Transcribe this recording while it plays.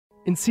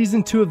In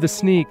Season 2 of The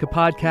Sneak, a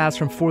podcast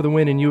from For the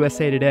Win and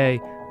USA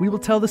Today, we will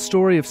tell the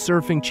story of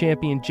surfing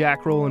champion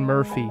Jack Rowland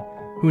Murphy,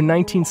 who in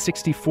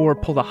 1964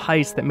 pulled a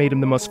heist that made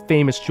him the most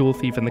famous jewel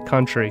thief in the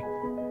country.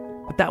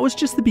 But that was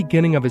just the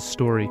beginning of his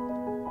story,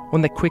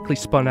 one that quickly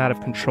spun out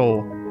of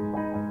control,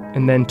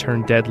 and then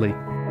turned deadly.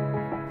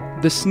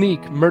 The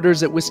Sneak,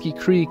 Murders at Whiskey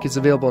Creek is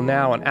available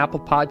now on Apple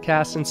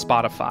Podcasts and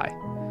Spotify.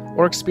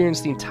 Or experience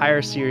the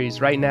entire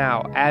series right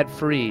now,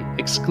 ad-free,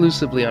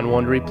 exclusively on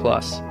Wondery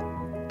Plus.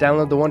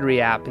 Download the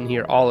Wondery app and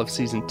hear all of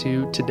Season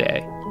 2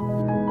 today.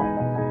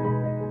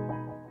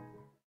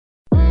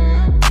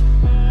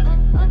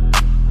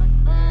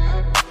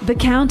 The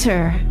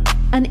Counter,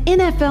 an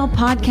NFL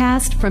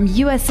podcast from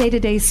USA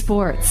Today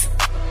Sports.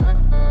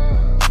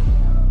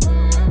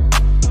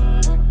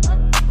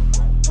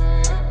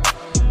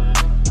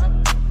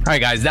 All right,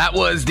 guys, that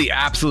was the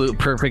absolute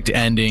perfect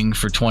ending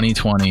for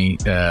 2020.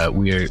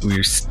 We're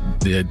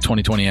the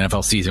 2020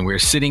 NFL season. We're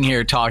sitting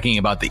here talking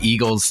about the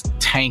Eagles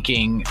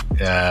tanking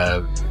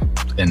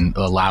and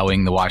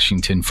allowing the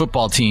Washington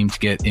football team to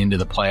get into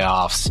the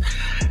playoffs.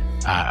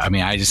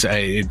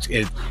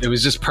 It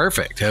was just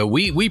perfect.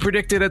 We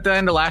predicted at the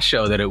end of last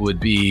show that it would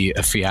be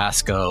a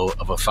fiasco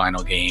of a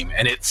final game,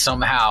 and it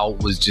somehow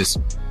was just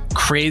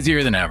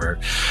crazier than ever.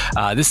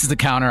 This is The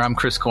Counter. I'm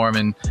Chris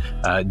Corman,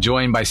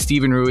 joined by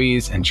Stephen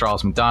Ruiz and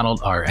Charles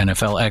McDonald, our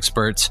NFL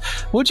experts.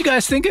 What'd you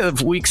guys think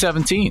of Week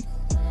 17?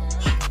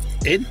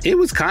 It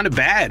was kind of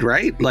bad,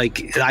 right?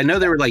 Like, I know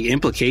there were like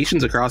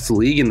implications across the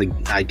league, and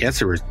I guess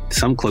there were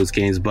some close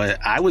games, but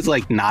I was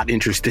like not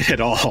interested at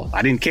all.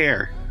 I didn't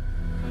care.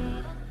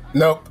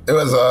 Nope, it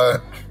was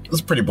a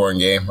pretty boring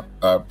game,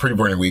 pretty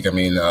boring week. I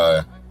mean,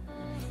 a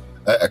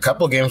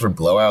couple of games were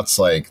blowouts.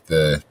 Like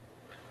the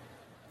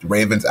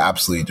Ravens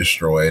absolutely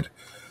destroyed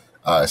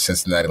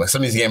Cincinnati. Like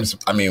some of these games,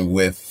 I mean,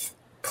 with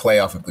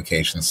playoff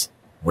implications,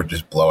 were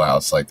just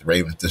blowouts. Like the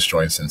Ravens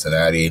destroying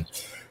Cincinnati.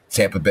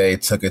 Tampa Bay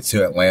took it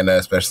to Atlanta,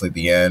 especially at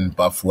the end.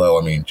 Buffalo,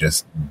 I mean,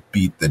 just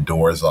beat the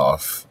doors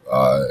off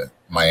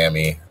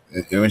Miami.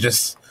 It was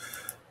just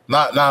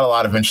not a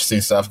lot of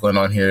interesting stuff going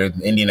on here.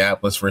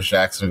 Indianapolis versus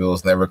Jacksonville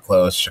was never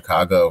close.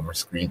 Chicago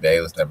versus Green Bay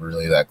was never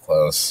really that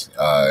close.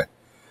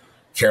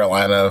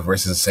 Carolina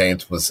versus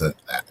Saints was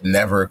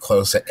never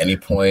close at any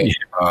point.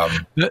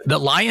 The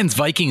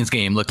Lions-Vikings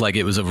game looked like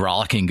it was a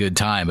rollicking good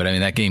time, but I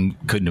mean, that game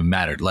couldn't have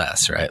mattered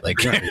less, right? Like,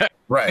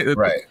 right.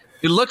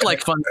 It looked like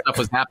fun stuff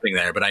was happening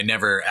there, but I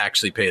never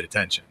actually paid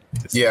attention.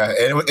 Yeah,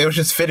 it was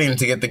just fitting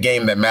to get the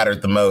game that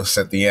mattered the most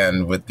at the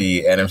end with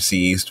the NFC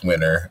East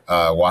winner,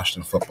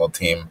 Washington football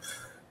team,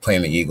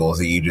 playing the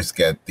Eagles. And you just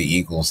get the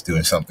Eagles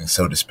doing something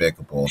so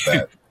despicable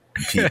that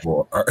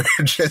people are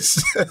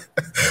just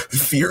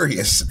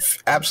furious,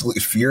 absolutely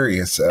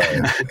furious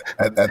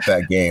at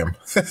that game.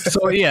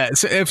 So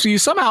if you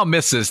somehow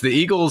miss this, the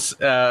Eagles,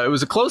 it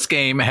was a close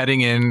game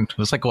heading in. It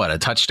was like a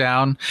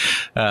touchdown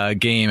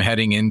game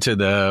heading into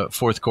the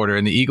fourth quarter,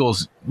 and the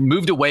Eagles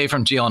moved away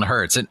from Jalen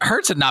Hurts. And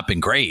Hurts had not been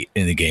great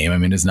in the game. I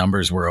mean, his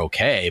numbers were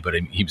okay, but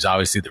he was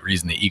obviously the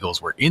reason the Eagles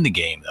were in the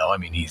game, though. I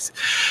mean, he's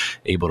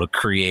able to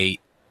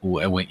create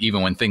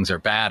even when things are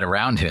bad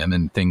around him,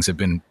 and things have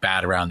been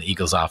bad around the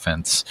Eagles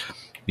offense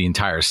the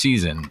entire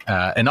season.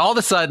 And all of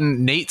a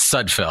sudden, Nate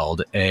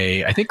Sudfeld,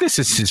 I think this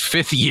is his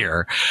fifth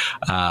year,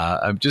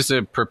 just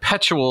a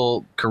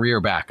perpetual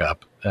career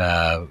backup,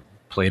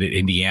 played at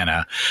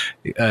Indiana.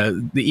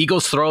 The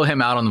Eagles throw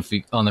him out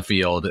on the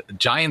field.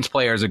 Giants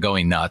players are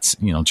going nuts.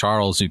 You know,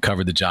 Charles, who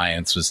covered the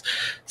Giants, was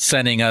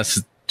sending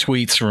us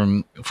tweets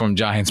from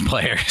Giants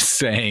players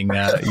saying,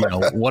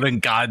 what in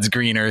God's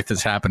green earth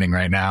is happening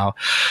right now?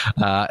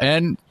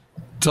 And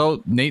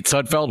so Nate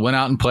Sudfeld went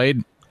out and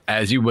played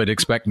as you would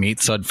expect Nate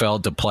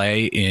Sudfeld to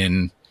play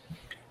in.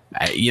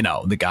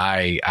 The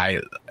guy,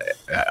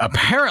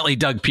 apparently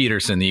Doug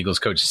Peterson, the Eagles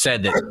coach,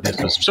 said that this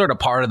was sort of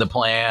part of the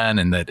plan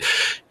and that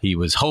he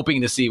was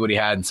hoping to see what he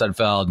had in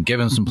Sudfeld and give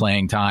him some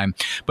playing time.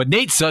 But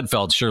Nate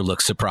Sudfeld sure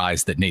looked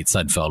surprised that Nate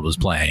Sudfeld was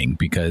playing,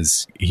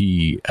 because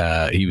he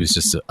was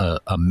just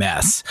a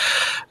mess.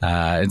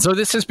 And so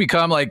this has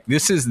become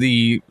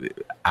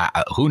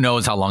who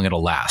knows how long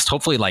it'll last.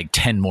 Hopefully like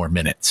 10 more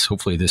minutes.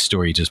 Hopefully this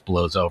story just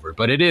blows over.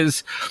 But it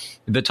is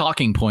the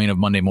talking point of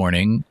Monday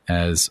morning,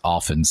 as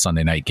often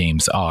Sunday night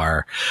games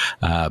are.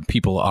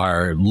 People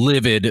are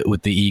livid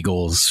with the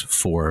Eagles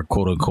for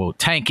quote unquote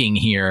tanking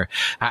here.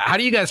 How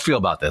do you guys feel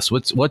about this?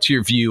 What's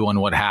your view on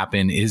what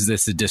happened? Is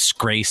this a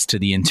disgrace to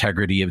the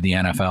integrity of the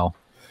NFL?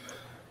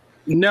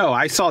 No,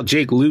 I saw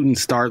Jake Luton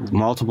start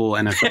multiple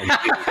NFL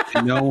games,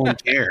 and no one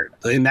cared.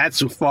 And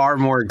that's far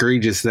more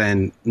egregious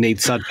than Nate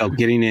Sudfeld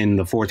getting in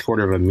the fourth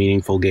quarter of a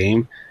meaningful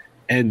game.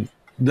 And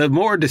the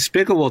more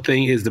despicable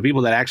thing is the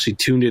people that actually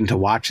tuned in to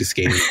watch this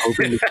game,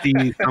 hoping to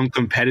see some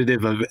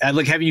competitive.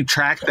 Like, have you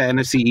tracked the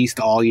NFC East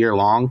all year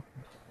long?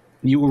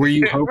 Were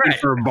you hoping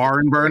for a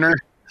barn burner?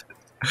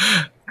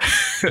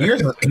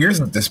 Here's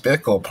the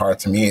despicable part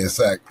to me is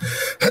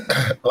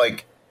that,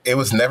 like, it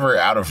was never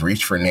out of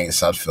reach for Nate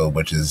Sudfeld,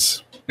 which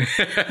is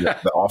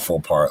the awful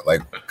part.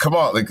 Like, come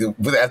on, like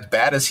as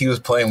bad as he was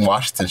playing,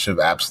 Washington should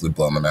have absolutely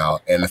blown them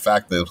out. And the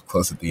fact that it was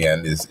close at the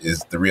end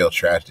is the real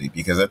tragedy.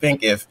 Because I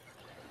think if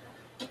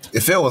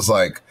it was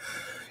like,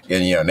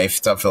 and Nate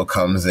Sudfeld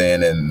comes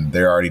in and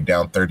they're already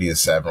down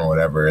 30-7 or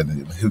whatever,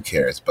 and who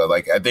cares? But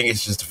like, I think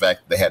it's just the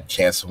fact that they had a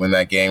chance to win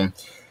that game.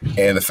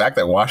 And the fact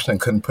that Washington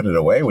couldn't put it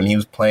away when he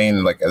was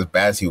playing like as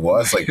bad as he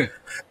was, like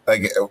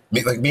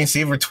me and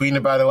Steve were tweeting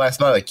about it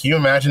last night. Like, can you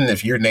imagine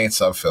if you're Nate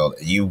Sudfeld,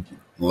 you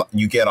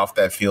get off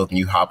that field and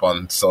you hop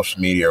on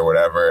social media or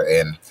whatever,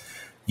 and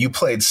you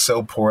played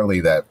so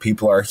poorly that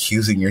people are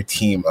accusing your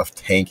team of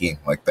tanking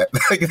like that?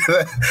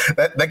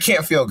 That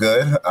can't feel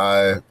good.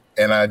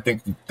 And I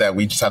think that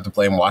we just have to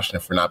blame Washington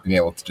for not being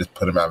able to just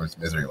put him out of his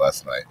misery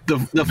last night.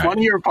 The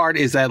funnier part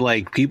is that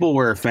like people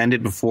were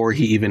offended before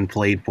he even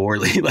played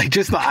poorly. Like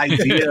just the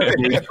idea of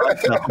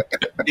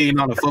being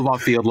on a football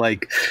field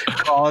like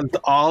caused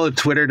all of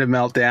Twitter to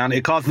melt down.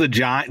 It caused the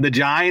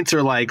Giants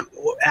are like,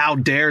 how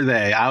dare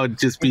they? I would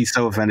just be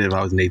so offended if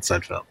I was Nate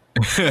Sudfeld.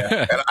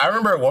 Yeah. And I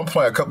remember at one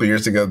point a couple of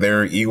years ago, there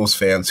were Eagles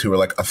fans who were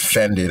like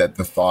offended at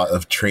the thought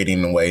of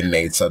trading away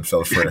Nate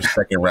Sudfeld for a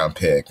second round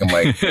pick. I'm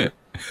like, I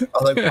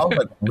was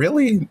like,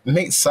 really?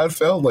 Nate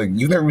Sudfeld? Like,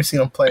 you've never seen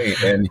him play,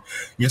 and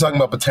you're talking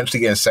about potentially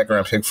getting a second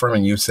round pick for him,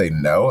 and you say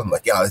no? I'm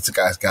like, yeah, this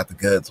guy's got the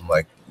goods. I'm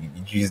like,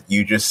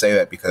 you just say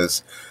that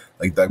because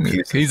like Doug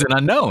Peterson, he's an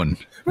unknown,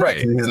 right?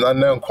 He's an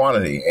unknown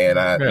quantity, and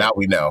now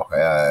we know.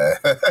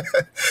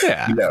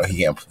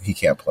 He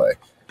can't play.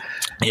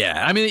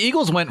 Yeah, I mean, the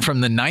Eagles went from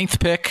the 9th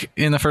pick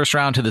in the first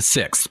round to the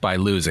 6th by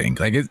losing.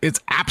 Like, it's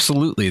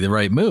absolutely the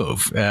right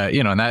move,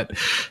 and that,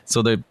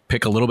 so they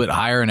pick a little bit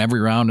higher in every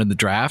round in the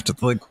draft.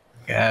 It's like,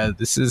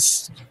 this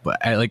is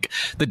like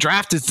the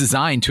draft is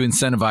designed to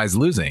incentivize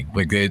losing.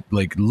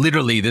 Like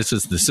literally, this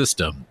is the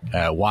system.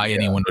 Why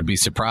anyone would be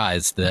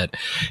surprised that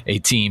a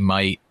team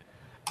might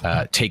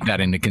take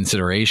that into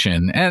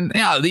consideration. And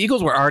the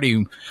Eagles were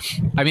already,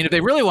 I mean, if they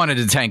really wanted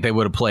to tank, they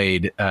would have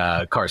played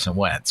Carson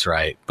Wentz,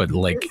 right? But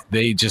like,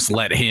 they just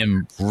let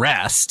him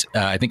rest.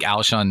 I think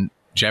Alshon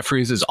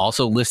Jeffries is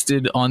also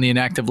listed on the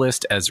inactive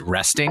list as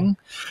resting.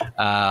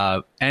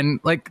 And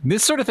like,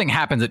 this sort of thing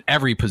happens at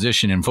every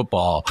position in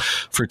football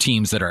for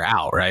teams that are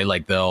out, right?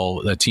 Like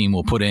the team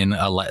will put in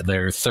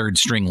their third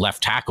string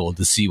left tackle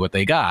to see what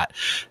they got.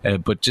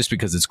 But just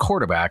because it's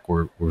quarterback,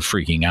 we're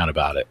freaking out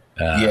about it.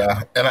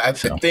 And I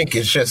think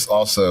it's just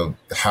also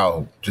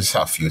how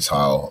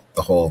futile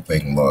the whole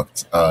thing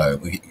looked.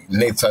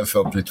 Nate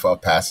Sudfeld threw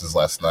 12 passes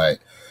last night.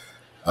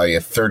 He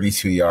had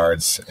 32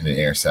 yards and an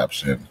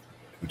interception,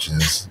 which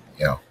is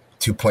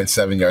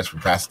 2.7 yards per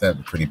pass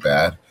attempt, pretty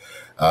bad.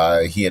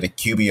 He had a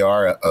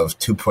QBR of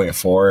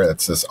 2.4.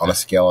 That's just on a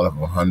scale of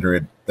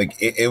 100. Like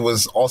it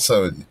was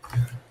also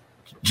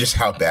just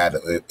how bad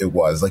it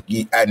was. Like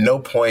at no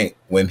point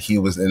when he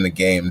was in the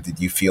game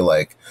did you feel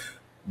like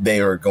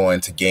they were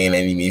going to gain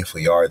any meaningful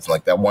yards.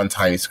 Like that one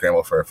time he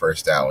scrambled for a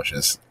first down, which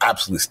is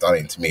absolutely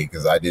stunning to me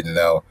because I didn't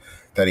know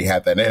that he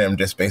had that in him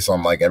just based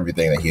on like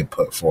everything that he had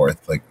put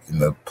forth like in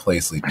the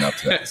plays leading up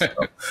to that. So,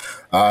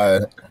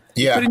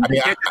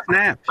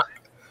 snap.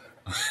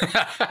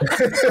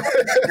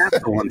 That's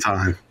the one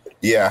time.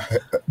 Yeah,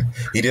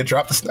 he did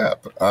drop the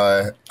snap.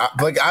 I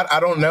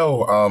don't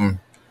know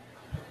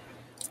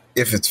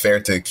if it's fair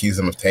to accuse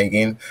him of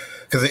tanking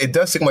because it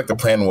does seem like the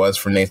plan was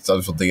for Nate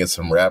Sudfeld to get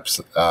some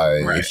reps.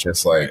 Right. It's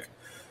just like,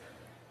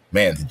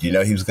 man, did you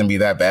know he was going to be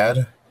that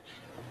bad?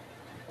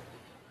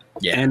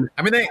 Yeah, and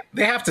I mean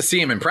they have to see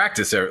him in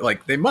practice.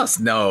 Like they must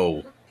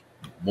know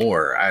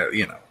more. I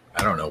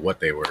don't know what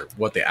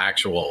the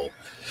actual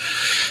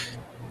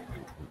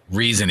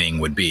reasoning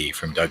would be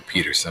from Doug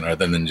Peterson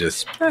other than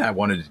just I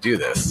wanted to do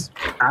this.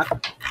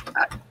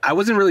 I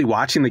wasn't really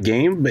watching the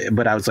game,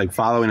 but I was like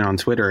following it on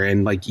Twitter,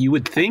 and like you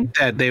would think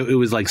that it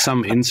was like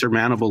some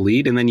insurmountable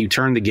lead, and then you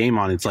turn the game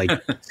on, it's like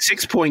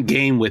 6-point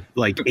game with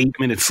like 8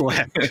 minutes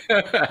left.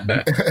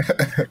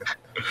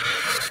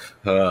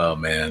 Oh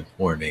man,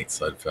 poor Nate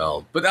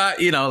Sudfeld. But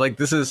like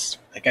this is,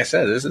 like I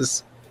said,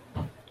 was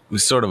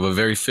sort of a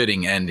very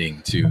fitting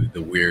ending to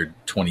the weird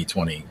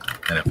 2020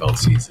 NFL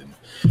season.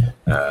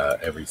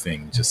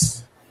 Everything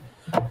just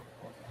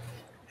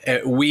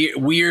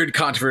weird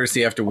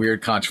controversy after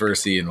weird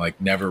controversy, and like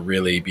never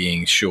really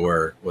being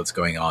sure what's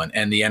going on,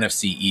 and the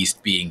NFC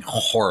East being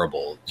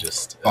horrible,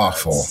 just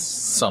awful.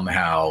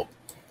 Somehow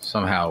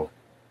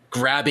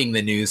grabbing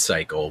the news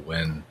cycle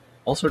when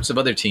all sorts of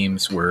other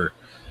teams were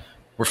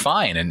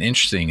fine and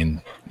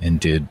interesting and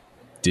did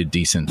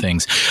decent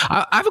things.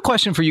 I have a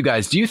question for you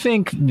guys. Do you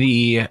think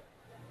this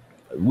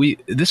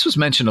was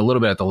mentioned a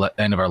little bit at the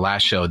end of our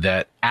last show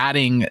that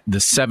adding the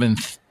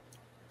seventh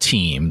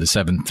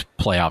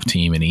playoff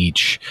team in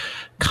each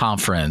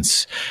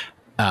conference,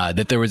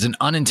 that there was an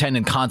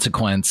unintended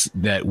consequence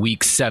that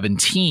week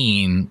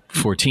 17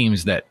 for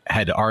teams that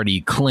had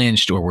already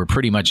clinched or were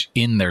pretty much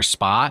in their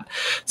spot,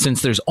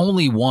 since there's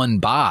only one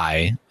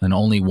bye and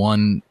only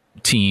one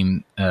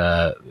team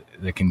that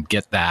can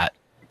get that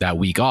that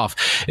week off,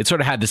 it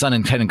sort of had this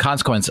unintended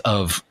consequence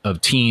of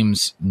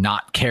teams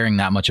not caring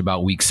that much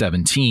about week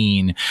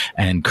 17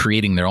 and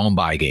creating their own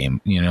bye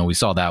game. We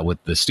saw that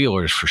with the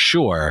Steelers for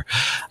sure.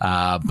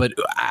 But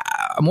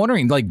I'm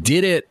wondering, like,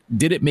 did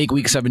it make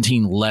week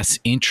 17 less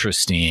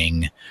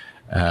interesting,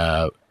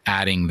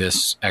 adding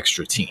this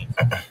extra team?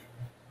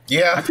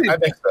 Yeah, I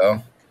think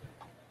so.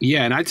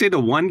 Yeah, and I'd say the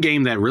one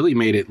game that really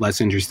made it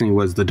less interesting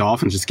was the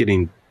Dolphins just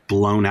getting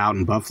blown out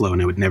in Buffalo,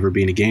 and it would never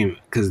be in a game,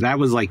 because that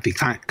was like the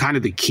kind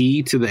of the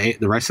key to the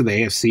rest of the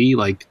AFC.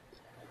 Like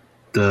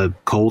the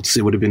Colts,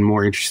 it would have been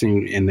more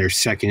interesting in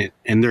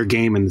their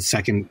game in the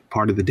second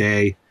part of the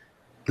day.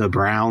 The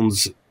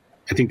Browns,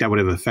 I think that would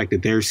have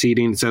affected their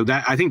seeding. So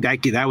I think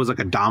that was like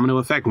a domino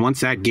effect. Once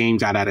that game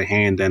got out of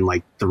hand, then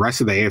like the rest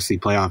of the AFC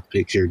playoff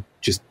picture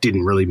just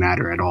didn't really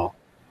matter at all.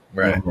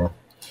 Right. Mm-hmm.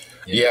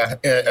 Yeah,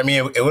 I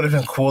mean, it would have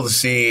been cool to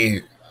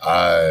see,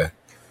 like,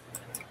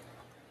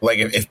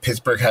 if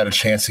Pittsburgh had a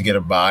chance to get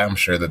a bye, I'm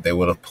sure that they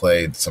would have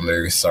played some of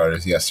their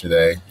starters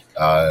yesterday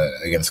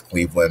against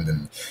Cleveland.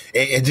 And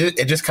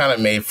it just kind of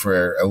made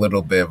for a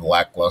little bit of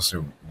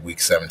lackluster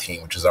Week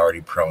 17, which is already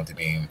prone to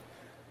being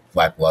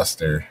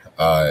lackluster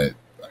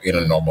in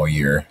a normal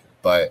year.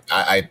 But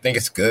I think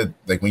it's good.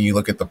 Like, when you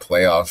look at the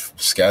playoff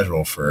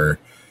schedule for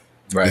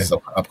this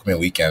upcoming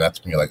weekend,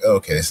 that's when you're like, oh,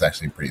 okay, this is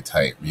actually pretty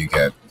tight. You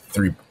get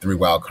three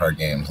wild card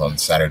games on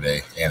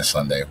Saturday and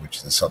Sunday,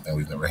 which is something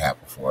we've never had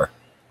before.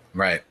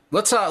 Right.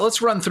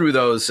 Let's run through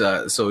those.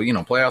 So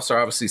playoffs are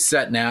obviously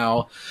set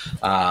now.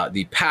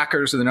 The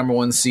Packers are the number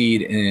 1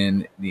 seed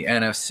in the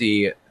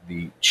NFC.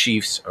 The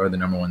Chiefs are the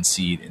number 1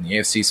 seed in the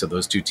AFC. So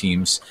those two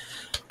teams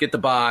get the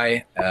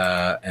bye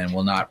and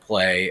will not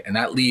play, and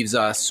that leaves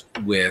us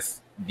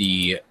with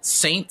the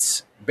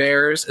Saints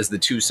Bears as the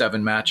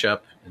 2-7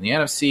 matchup in the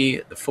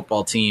NFC. The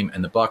football team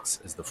and the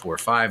Bucs as the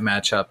 4-5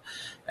 matchup,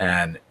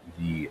 and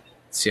the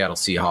Seattle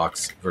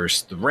Seahawks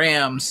versus the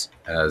Rams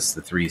as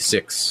the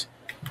 3-6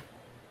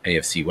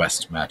 AFC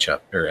West matchup,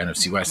 or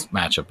NFC West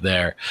matchup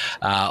there.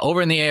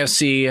 Over in the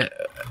AFC,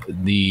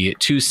 the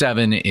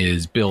 2-7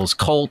 is Bills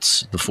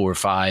Colts. The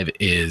 4-5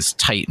 is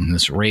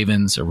Titans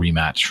Ravens, a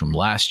rematch from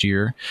last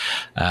year.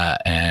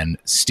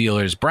 And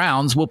Steelers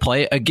Browns will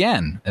play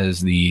again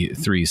as the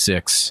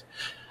 3-6.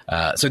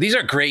 So these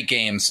are great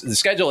games. The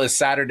schedule is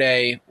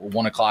Saturday,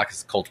 1 o'clock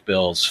is the Colts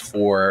Bills,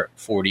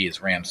 4:40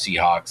 is Rams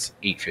Seahawks,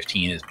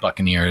 8:15 is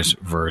Buccaneers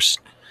versus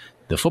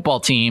the football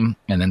team,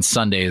 and then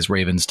Sunday is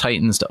Ravens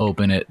Titans to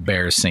open it.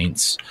 Bears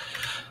Saints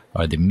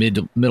are the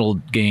middle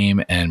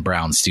game, and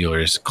Browns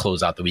Steelers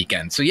close out the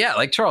weekend. So yeah,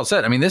 like Charles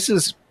said, I mean, this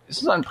is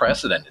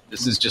unprecedented.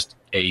 This is just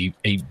a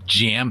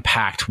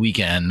jam-packed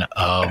weekend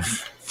of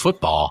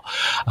football.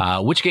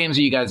 Which games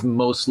are you guys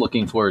most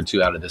looking forward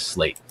to out of this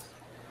slate?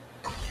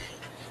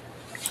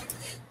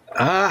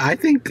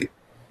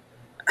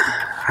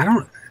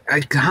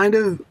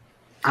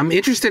 I'm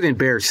interested in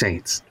Bears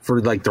Saints for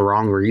like the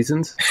wrong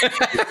reasons.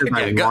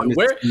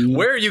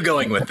 Where are you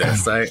going with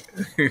this?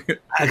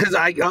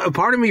 Because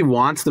part of me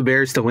wants the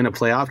Bears to win a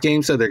playoff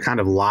game, so they're kind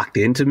of locked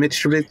into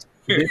Mitch Trubisky.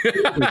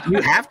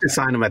 You have to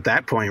sign him at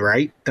that point,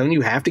 right? Don't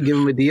you have to give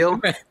him a deal?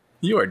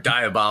 You are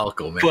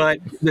diabolical, man. But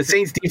the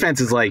Saints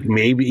defense is like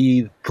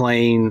maybe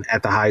playing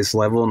at the highest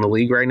level in the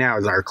league right now,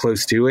 or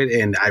close to it,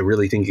 and I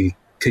really think he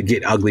could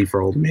get ugly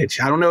for old Mitch.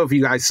 I don't know if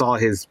you guys saw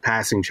his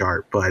passing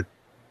chart, but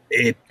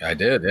I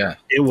did, yeah.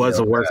 It was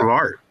a work of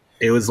art.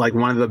 It was like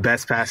one of the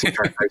best passing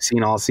charts I've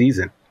seen all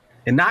season.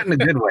 And not in a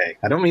good way.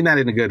 I don't mean that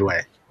in a good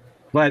way.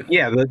 But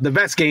yeah, the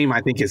best game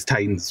I think is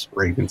Titans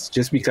Ravens,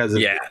 just because of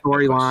the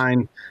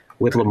storyline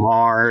with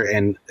Lamar,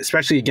 and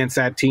especially against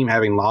that team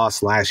having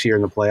lost last year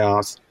in the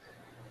playoffs.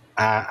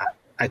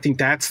 I think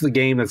that's the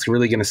game that's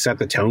really going to set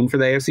the tone for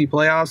the AFC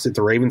playoffs. If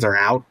the Ravens are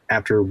out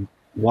after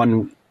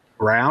one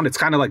round, it's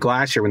kind of like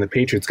last year when the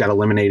Patriots got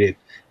eliminated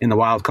in the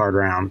wild card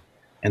round.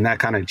 And that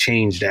kind of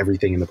changed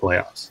everything in the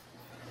playoffs.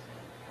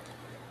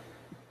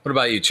 What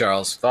about you,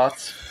 Charles?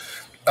 Thoughts?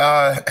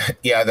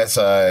 Yeah, that's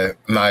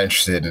not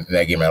interested in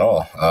that game at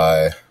all.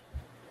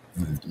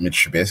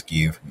 Mitch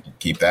Trubisky,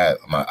 keep that.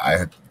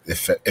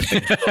 If it's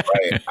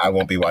right, I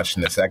won't be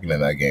watching the second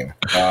in that game.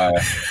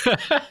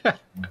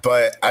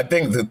 But I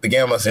think the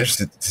game I'm most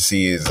interested to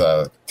see is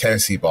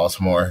Tennessee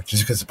Baltimore,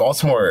 just because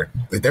Baltimore,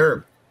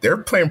 they're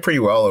playing pretty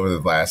well over the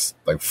last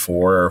like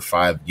 4 or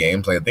 5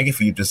 games. Like, I think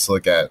if you just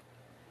look at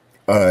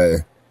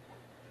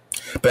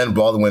Ben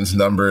Baldwin's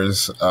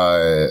numbers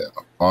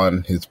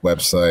on his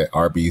website,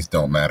 RBs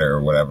don't matter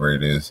or whatever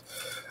it is,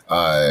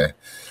 and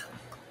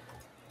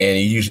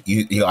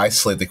you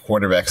isolate the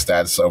quarterback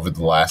stats over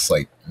the last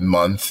like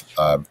month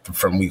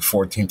from week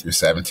 14 through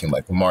 17.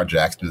 Like, Lamar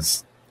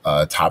Jackson's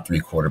top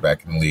 3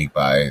 quarterback in the league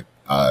by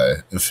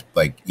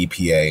like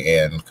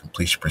EPA and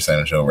completion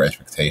percentage over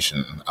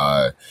expectation.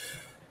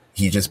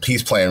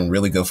 He's playing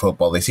really good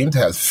football. They seem to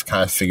have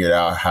kind of figured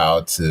out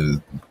how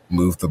to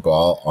move the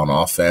ball on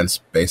offense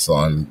based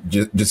on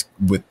just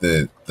with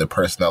the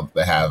personnel that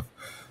they have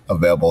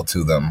available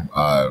to them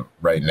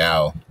right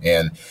now.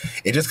 And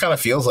it just kind of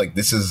feels like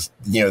this is,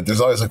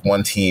 there's always like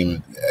one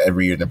team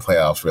every year in the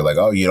playoffs where like,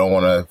 oh, you don't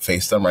want to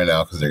face them right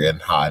now because they're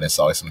getting hot. And it's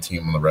always some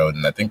team on the road.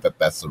 And I think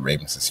that's the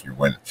Ravens this year.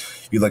 When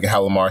you look at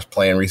how Lamar's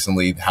playing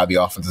recently, how the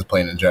offense is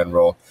playing in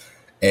general,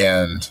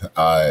 and,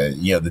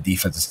 the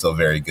defense is still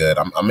very good.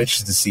 I'm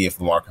interested to see if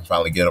Lamar can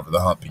finally get over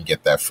the hump and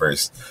get that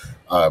first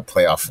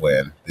playoff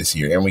win this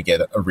year. And we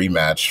get a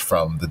rematch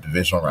from the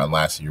divisional round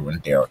last year when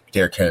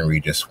Derrick Henry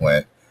just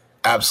went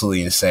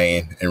absolutely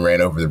insane and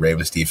ran over the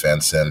Ravens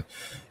defense. And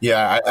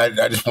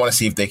I just want to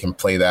see if they can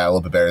play that a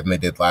little bit better than they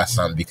did last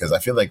time, because I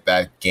feel like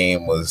that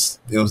game was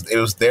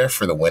there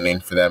for the winning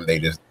for them. They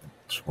just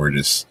were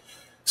just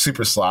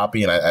super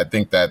sloppy. And I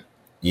think that,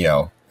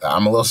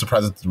 I'm a little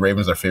surprised that the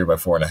Ravens are favored by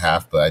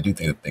 4.5, but I do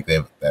think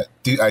they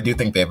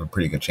have a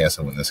pretty good chance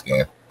to win this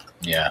game.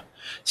 Yeah.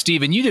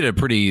 Steven, you did a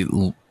pretty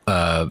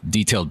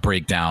detailed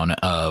breakdown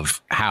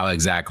of how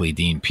exactly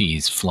Dean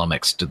Pease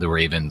flummoxed the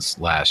Ravens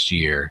last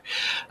year.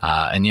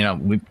 And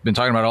we've been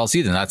talking about it all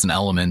season. That's an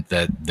element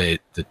that the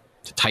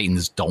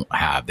Titans don't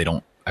have.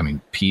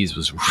 Pease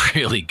was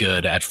really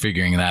good at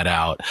figuring that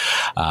out.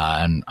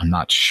 And I'm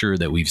not sure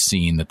that we've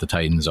seen that the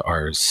Titans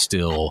are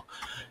still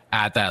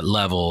at that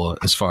level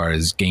as far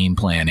as game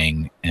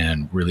planning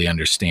and really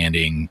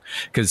understanding,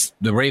 because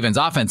the Ravens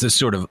offense is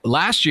sort of,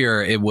 last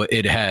year it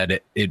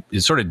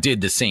sort of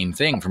did the same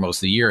thing for most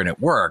of the year and it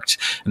worked.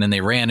 And then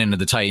they ran into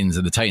the Titans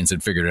and the Titans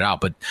had figured it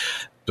out. But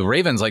the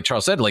Ravens, like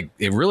Charles said,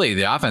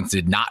 the offense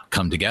did not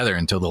come together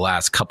until the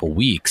last couple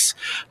weeks.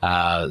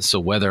 So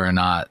whether or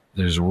not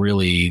there's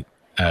really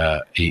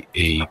a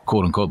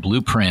quote unquote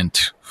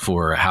blueprint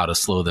for how to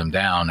slow them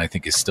down, I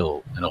think is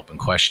still an open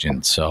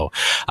question. So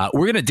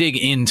we're going to dig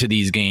into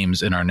these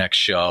games in our next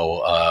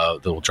show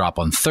that will drop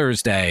on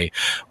Thursday.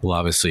 We'll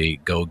obviously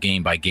go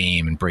game by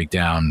game and break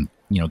down,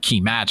 key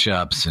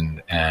matchups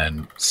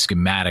and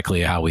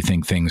schematically how we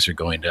think things are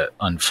going to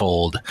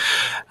unfold.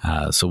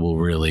 So we'll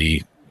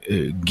really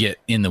get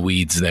in the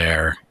weeds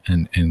there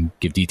and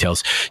give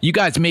details. You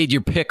guys made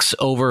your picks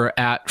over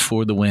at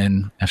For the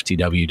Win,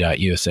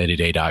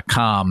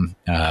 ftw.usatoday.com.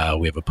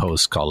 We have a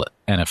post called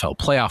NFL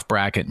Playoff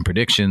Bracket and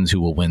Predictions, who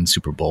will win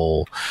Super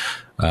Bowl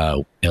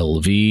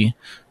LV.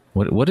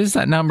 What is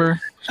that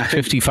number?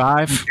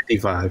 55?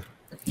 55.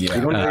 Yeah.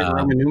 You don't know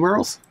Roman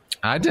numerals?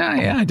 I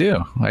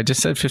do. I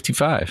just said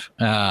 55.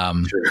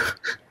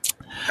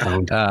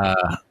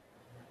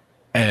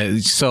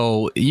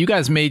 So you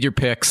guys made your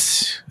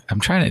picks.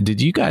 Did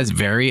you guys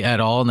vary at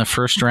all in the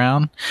first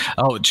round?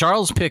 Oh,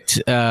 Charles picked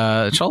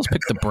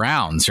the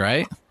Browns,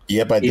 right?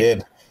 Yep, I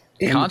did.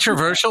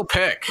 Controversial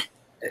pick.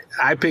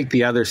 I picked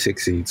the other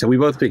 6 seeds. So we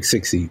both picked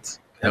 6 seeds.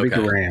 I picked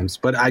the Rams.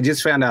 But I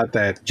just found out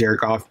that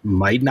Jared Goff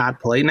might not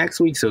play next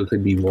week, so it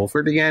could be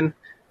Wolford again.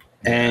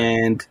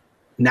 And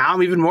now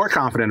I'm even more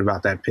confident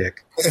about that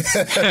pick.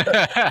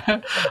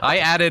 I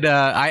added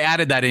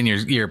that in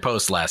your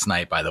post last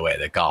night, by the way,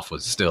 that Goff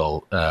was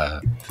still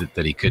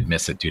that he could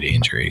miss it due to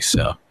injury.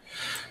 So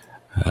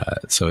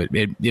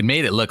it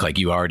made it look like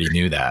you already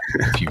knew that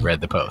if you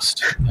read the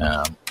post.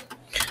 That's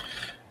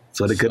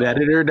what a good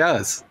editor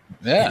does.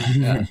 Yeah.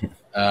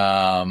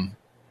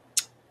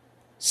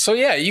 So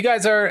yeah, you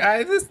guys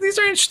are these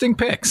are interesting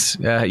picks.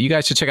 You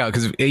guys should check out,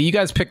 because you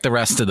guys picked the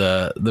rest of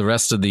the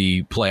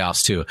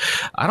playoffs too.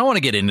 I don't want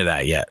to get into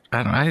that yet.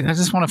 I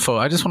just want to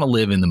I just want to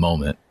live in the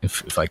moment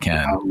if I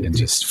can, and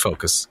just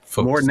focus.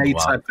 More Nate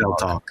Sudfeld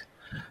talk.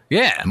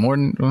 Yeah,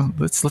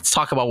 let's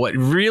talk about what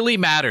really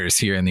matters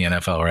here in the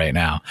NFL right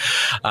now.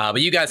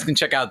 But you guys can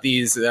check out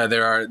these.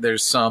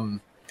 There's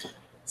some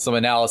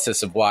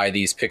analysis of why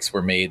these picks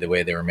were made the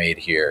way they were made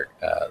here.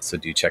 So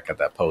do check out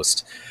that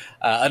post.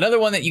 Another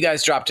one that you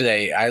guys dropped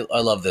today. I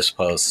love this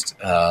post.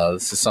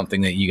 This is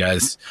something that you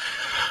guys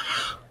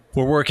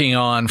were working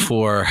on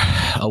for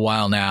a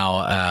while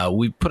now.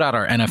 We put out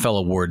our NFL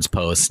awards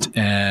post,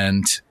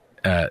 and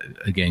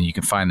again, you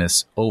can find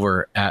this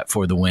over at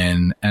For the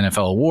Win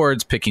NFL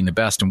Awards, picking the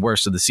best and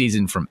worst of the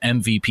season from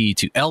MVP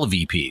to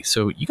LVP.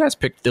 So you guys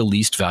picked the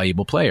least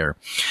valuable player.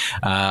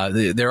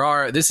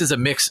 This is a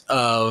mix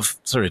of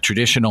sort of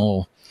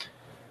traditional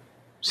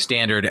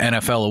standard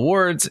NFL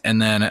awards and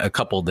then a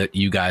couple that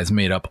you guys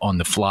made up on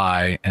the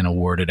fly and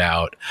awarded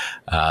out.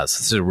 So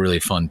this is a really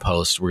fun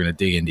post. We're going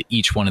to dig into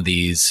each one of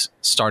these,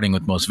 starting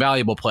with most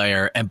valuable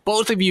player. And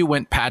both of you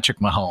went Patrick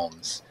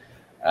Mahomes.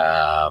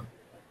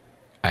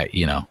 I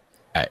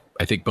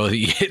think both of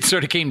you, it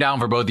sort of came down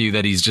for both of you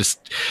that he's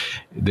just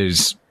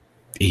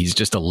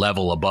a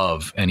level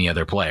above any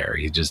other player.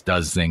 He just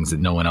does things that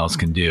no one else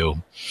can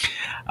do.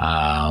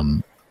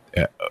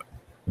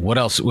 What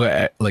else?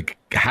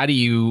 How do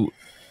you?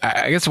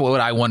 I guess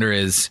what I wonder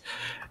is,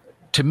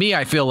 to me,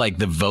 I feel like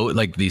the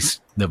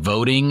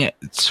voting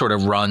sort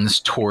of runs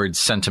towards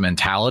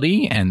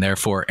sentimentality, and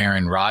therefore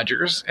Aaron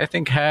Rodgers, I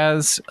think,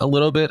 has a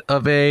little bit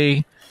of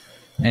an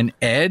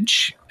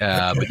edge.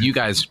 But you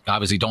guys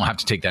obviously don't have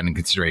to take that into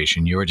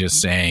consideration. You're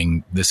just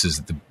saying this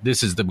is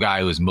the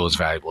guy who is most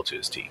valuable to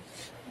his team.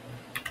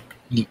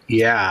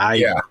 Yeah.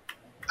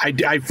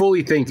 I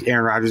fully think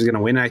Aaron Rodgers is going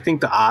to win. I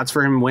think the odds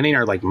for him winning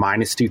are like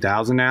minus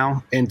 2,000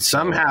 now. And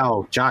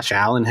somehow Josh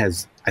Allen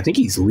I think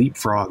he's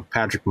leapfrogged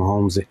Patrick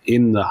Mahomes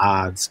in the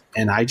odds.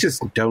 And I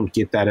just don't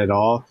get that at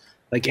all.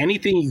 Like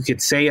anything you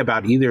could say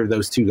about either of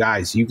those two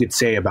guys, you could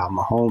say about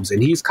Mahomes.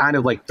 And he's kind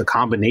of like the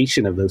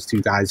combination of those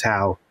two guys,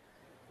 how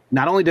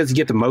not only does he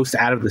get the most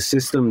out of the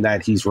system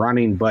that he's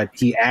running, but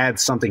he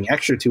adds something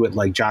extra to it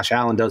like Josh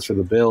Allen does for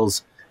the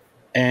Bills.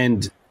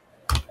 And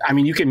I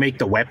mean, you can make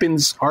the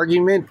weapons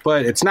argument,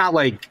 but it's not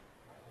like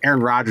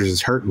Aaron Rodgers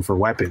is hurting for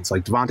weapons.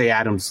 Like Devontae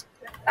Adams,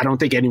 I don't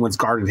think anyone's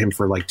guarded him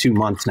for like 2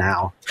 months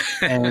now.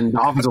 And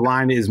the offensive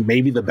line is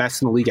maybe the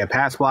best in the league at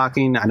pass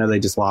blocking. I know they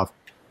just lost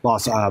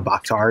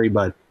Bakhtiari,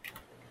 but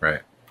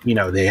right,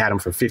 they had him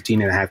for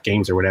 15 and a half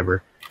games or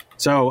whatever.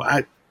 So,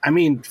 I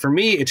mean, for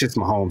me, it's just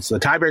Mahomes. The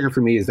tiebreaker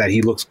for me is that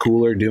he looks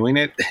cooler doing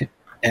it.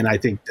 And I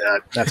think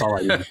that's all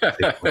I need.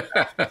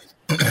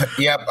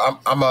 Yep,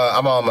 I'm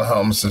on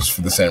Mahomes just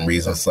for the same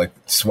reasons. Like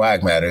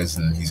swag matters,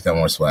 and he's got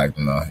more swag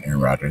than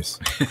Aaron Rodgers.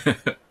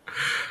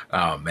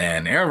 Oh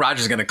man, Aaron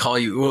Rodgers is gonna call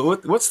you.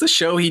 What's the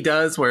show he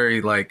does where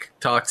he like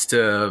talks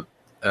to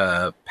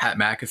Pat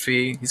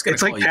McAfee? He's gonna.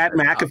 It's like Pat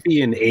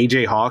McAfee and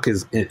AJ Hawk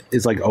is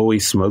like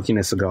always smoking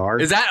a cigar.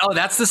 Is that? Oh,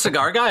 that's the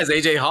cigar guy. Is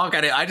AJ Hawk?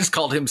 I just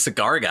called him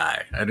cigar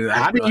guy.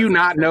 How did you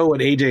not know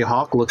what AJ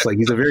Hawk looks like?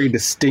 He's a very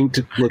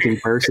distinct looking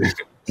person.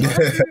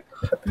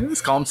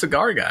 Just call him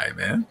cigar guy,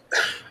 man.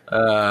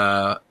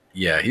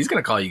 Yeah, he's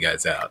gonna call you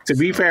guys out. To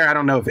be fair, I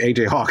don't know if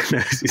AJ Hawk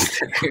knows.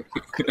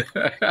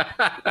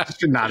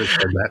 Should not have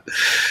said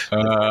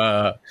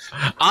that.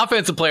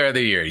 Offensive player of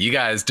the year. You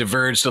guys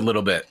diverged a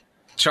little bit.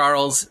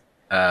 Charles,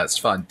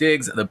 Stephon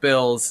Diggs of the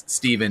Bills,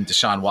 Steven,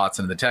 Deshaun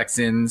Watson of the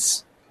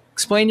Texans.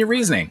 Explain your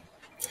reasoning.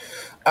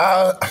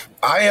 I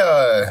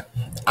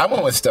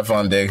went with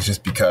Stephon Diggs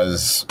just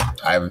because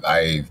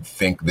I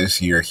think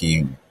this year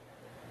he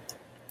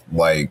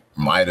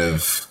might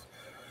have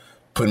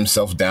put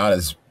himself down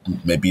as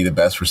maybe the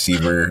best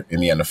receiver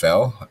in the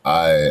NFL.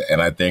 And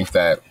I think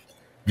that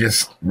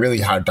just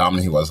really how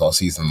dominant he was all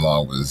season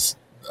long was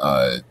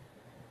one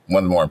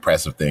of the more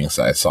impressive things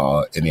I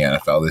saw in the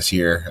NFL this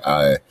year.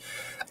 I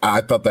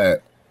thought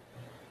that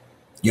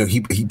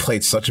he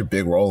played such a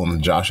big role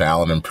in Josh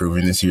Allen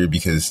improving this year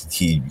because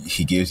he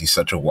gives you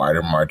such a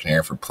wider margin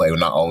here for play,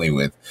 not only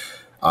with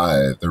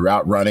the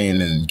route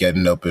running and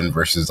getting open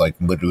versus like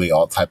literally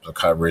all types of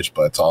coverage,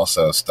 but it's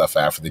also stuff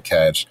after the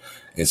catch.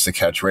 It's the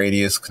catch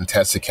radius,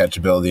 contested catch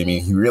ability. I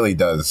mean, he really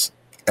does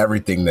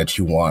everything that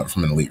you want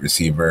from an elite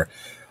receiver.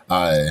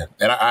 And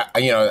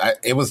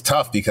it was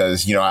tough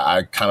because,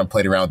 I kind of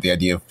played around with the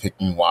idea of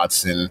picking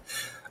Watson,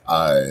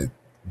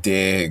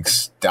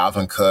 Diggs,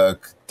 Dalvin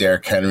Cook,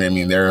 Derrick Henry. I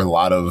mean, there are a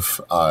lot of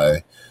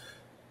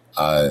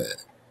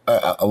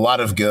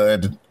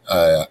good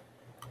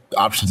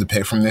options to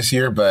pick from this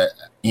year, but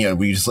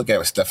we just look at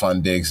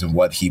Stephon Diggs and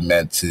what he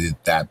meant to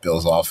that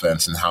Bills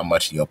offense and how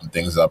much he opened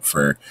things up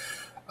for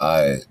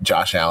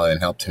Josh Allen and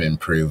helped him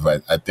improve.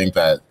 I think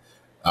that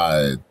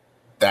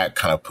that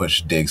kind of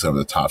pushed Diggs over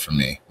the top for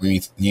me.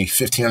 We need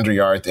 1,500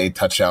 yards, 8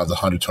 touchdowns,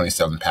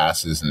 127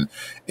 passes, and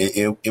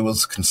it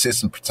was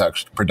consistent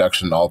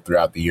production all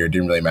throughout the year. It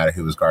didn't really matter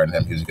who was guarding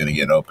him; he was going to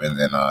get open,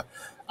 and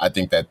I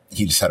think that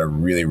he just had a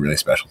really, really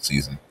special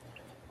season.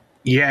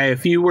 Yeah,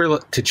 if you were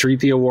to treat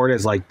the award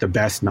as like the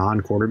best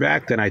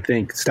non-quarterback, then I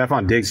think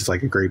Stephon Diggs is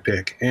like a great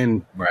pick.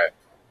 And right,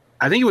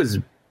 I think it was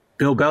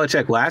Bill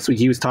Belichick last week.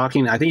 He was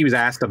talking. I think he was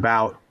asked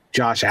about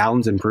Josh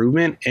Allen's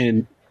improvement,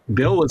 and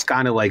Bill was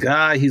kind of like,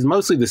 he's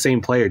mostly the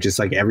same player, just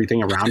like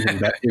everything around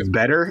him is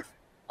better. Right.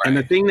 And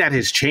the thing that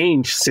has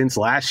changed since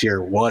last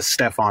year was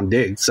Stephon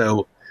Diggs.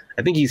 So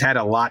I think he's had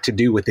a lot to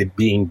do with it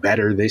being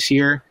better this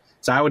year.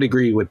 So I would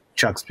agree with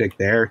Chuck's pick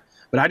there.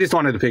 But I just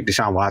wanted to pick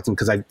Deshaun Watson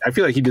because I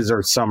feel like he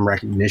deserves some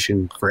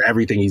recognition for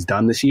everything he's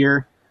done this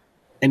year.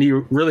 And he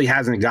really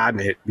hasn't gotten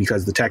it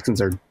because the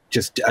Texans are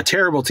just a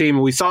terrible team.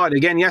 And we saw it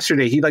again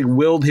yesterday. He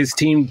willed his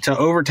team to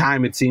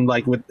overtime, it seemed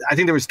like. I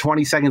think there was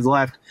 20 seconds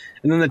left.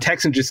 And then the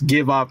Texans just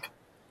give up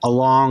a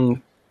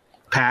long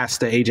pass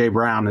to A.J.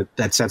 Brown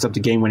that sets up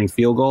the game-winning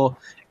field goal.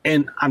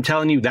 And I'm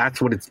telling you,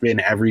 that's what it's been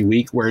every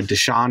week, where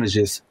Deshaun is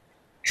just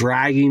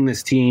dragging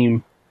this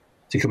team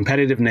to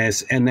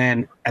competitiveness, and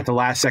then at the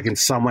last second,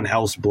 someone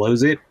else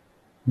blows it.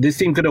 This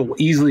team could have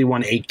easily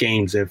won 8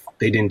 games if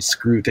they didn't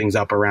screw things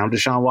up around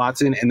Deshaun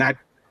Watson, and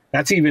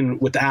that's even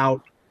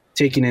without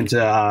taking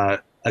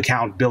into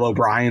account Bill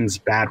O'Brien's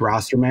bad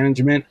roster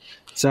management.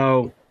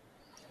 So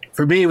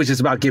for me, it was just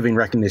about giving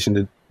recognition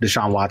to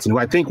Deshaun Watson, who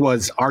I think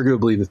was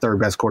arguably the 3rd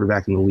best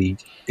quarterback in the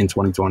league in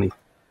 2020.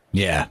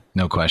 Yeah,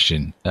 no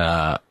question.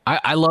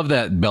 I love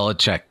that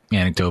Belichick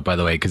anecdote, by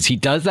the way, because he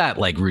does that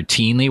like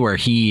routinely where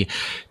he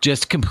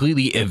just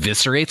completely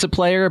eviscerates a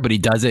player, but he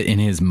does it in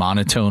his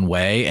monotone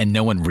way and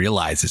no one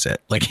realizes it.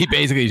 Like he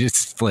basically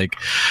just like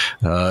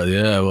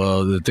Yeah,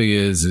 well, the thing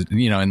is,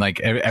 and like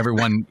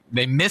everyone,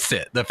 they miss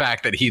it. The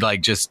fact that he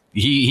like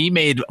he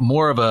made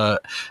more of an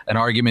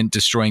argument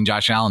destroying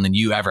Josh Allen than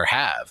you ever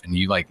have, and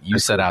you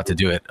set out to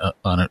do it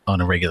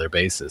on a regular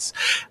basis.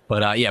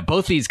 But yeah,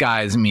 both these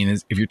guys. I mean,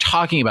 if you're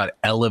talking about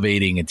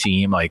elevating a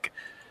team, like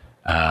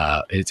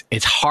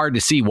it's hard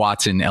to see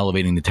Watson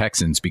elevating the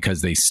Texans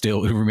because they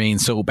still remain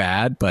so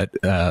bad. But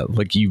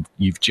like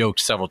you've joked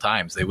several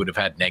times, they would have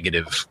had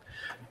negative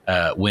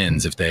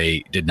wins if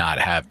they did not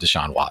have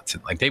Deshaun Watson.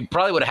 Like they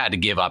probably would have had to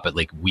give up at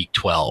like week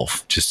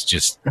 12,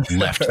 just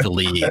left the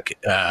league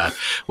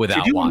without.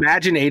 Could you Watson.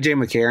 imagine AJ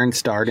McCarron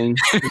starting?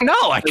 No,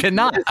 I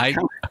cannot.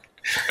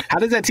 How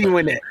does that team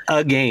win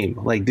a game?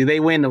 Like, do they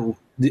win?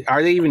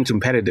 Are they even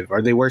competitive?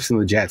 Are they worse than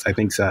the Jets? I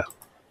think so.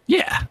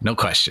 Yeah, no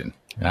question.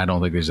 I don't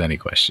think there's any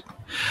question.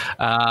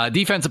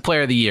 Defensive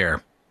player of the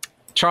year.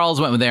 Charles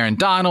went with Aaron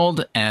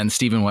Donald and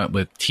Steven went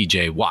with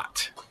TJ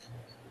Watt.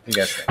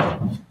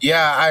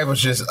 Yeah, I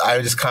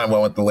just kind of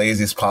went with the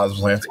laziest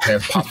possible answer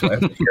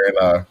here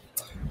and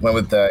went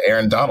with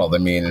Aaron Donald. I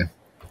mean,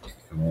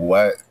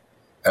 what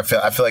I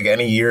feel like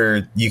any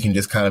year you can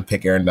just kind of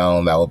pick Aaron Donald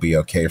and that will be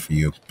okay for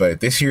you. But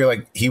this year,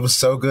 like he was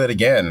so good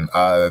again.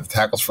 The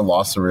tackles for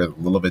loss were a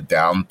little bit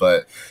down,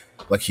 but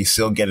like he's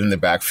still getting in the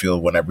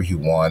backfield whenever he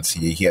wants.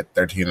 He had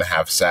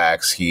 13.5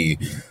 sacks. He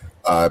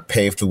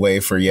paved the way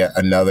for yet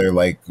another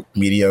like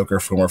mediocre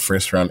former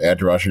first round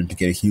edge rusher to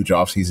get a huge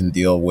offseason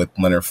deal with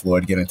Leonard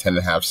Floyd getting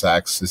 10.5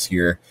 sacks this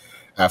year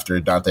after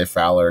Dante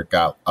Fowler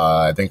got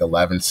I think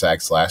 11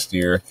 sacks last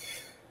year.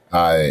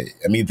 I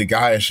mean, the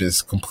guy is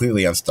just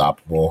completely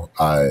unstoppable.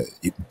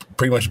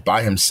 Pretty much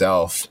by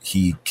himself,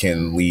 he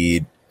can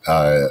lead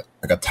like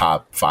a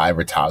top 5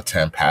 or top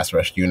 10 pass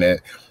rush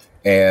unit,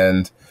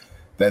 and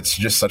that's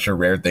just such a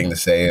rare thing to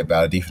say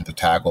about a defensive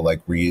tackle.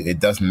 Like it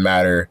doesn't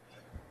matter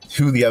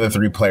who the other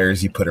 3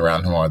 players you put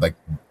around him are, like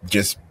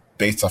just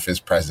based off his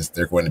presence,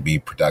 they're going to be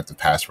productive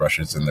pass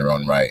rushers in their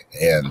own right.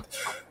 And,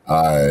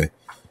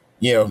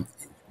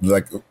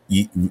 like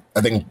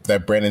I think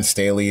that Brandon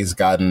Staley has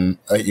gotten,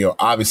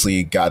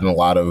 obviously gotten a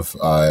lot of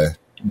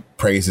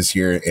praise this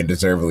year and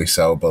deservedly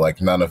so, but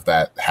like none of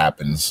that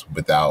happens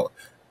without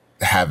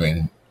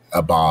having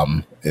a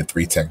bomb at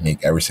 3 technique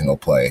every single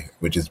play,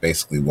 which is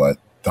basically what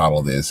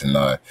Donald is. And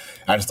I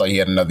just thought he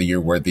had another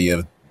year worthy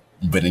of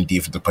winning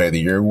Defensive Player of the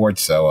Year award,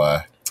 so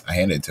I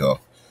handed it to him.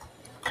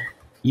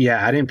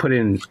 Yeah, I didn't put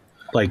in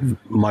like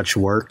much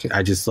work.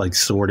 I just like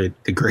sorted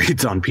the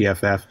grades on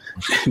PFF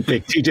and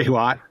picked TJ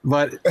Watt.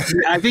 But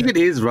I think it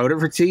is rotor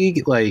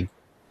fatigue. Like,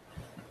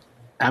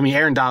 I mean,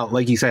 Aaron Donald,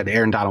 like you said,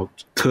 Aaron Donald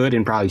could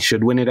and probably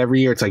should win it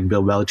every year. It's like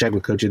Bill Belichick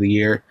with Coach of the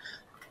Year.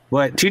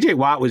 But TJ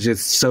Watt was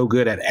just so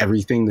good at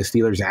everything the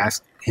Steelers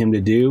asked him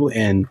to do,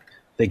 and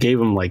they gave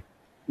him like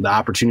the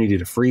opportunity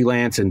to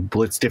freelance and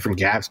blitz different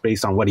gaps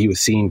based on what he was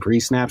seeing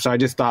pre-snap. So I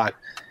just thought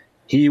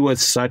he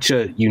was such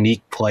a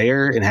unique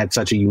player and had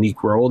such a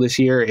unique role this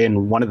year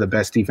in one of the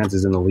best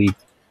defenses in the league.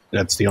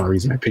 That's the only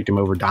reason I picked him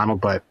over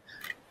Donald, but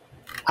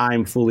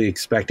I'm fully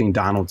expecting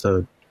Donald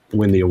to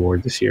win the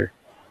award this year.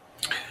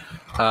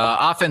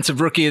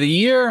 Offensive Rookie of the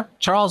Year.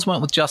 Charles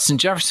went with Justin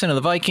Jefferson of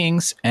the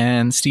Vikings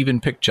and Steven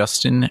picked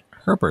Justin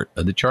Herbert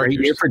of the Chargers.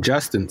 Great year for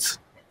Justin's.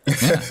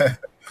 Yeah.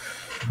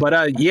 But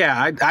I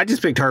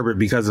just picked Herbert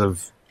because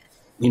of,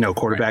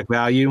 quarterback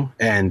value.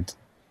 And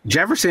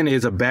Jefferson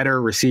is a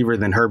better receiver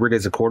than Herbert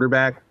is a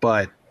quarterback,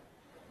 but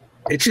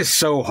it's just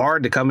so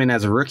hard to come in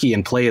as a rookie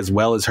and play as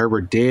well as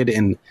Herbert did.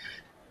 And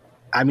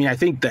I mean, I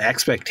think the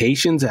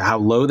expectations, how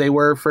low they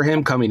were for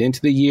him coming into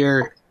the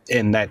year,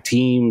 and that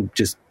team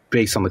just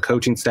based on the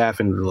coaching staff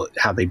and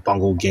how they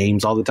bungle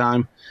games all the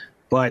time.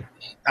 But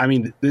I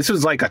mean, this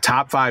was like a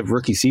top 5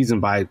 rookie season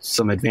by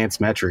some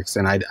advanced metrics,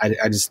 and I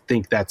just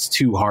think that's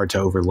too hard to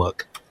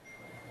overlook.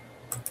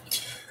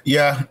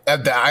 Yeah,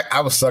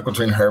 I was stuck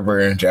between Herbert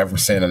and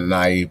Jefferson, and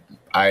I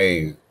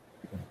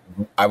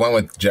went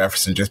with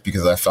Jefferson just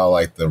because I felt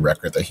like the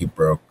record that he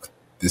broke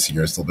this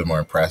year is a little bit more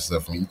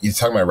impressive. I mean, you're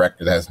talking about a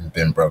record that hasn't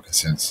been broken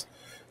since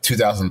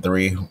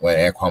 2003 when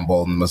Anquan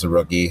Bolden was a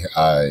rookie.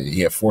 He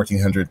had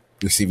 1,400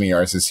 receiving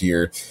yards this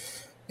year,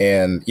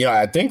 and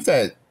I think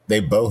that they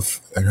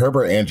both,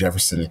 Herbert and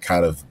Jefferson,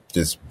 kind of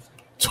just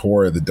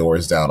tore the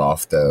doors down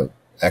off the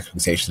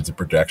expectations and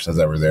projections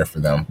that were there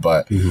for them.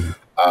 But,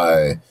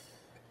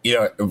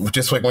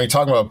 just like when you're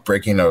talking about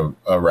breaking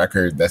a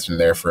record that's been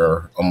there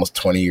for almost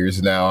 20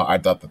 years now, I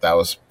thought that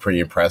was pretty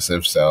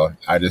impressive. So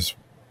I just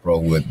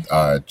rolled with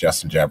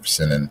Justin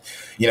Jefferson. And,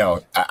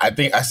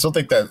 I still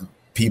think that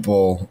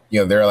people,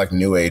 they're like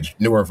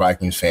newer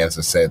Vikings fans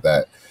that say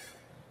that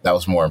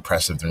was more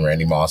impressive than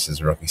Randy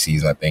Moss's rookie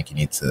season. I think you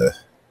need to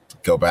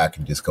go back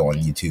and just go on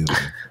YouTube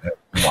and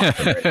watch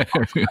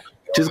it.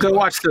 Just go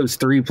watch those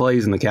 3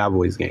 plays in the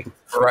Cowboys game.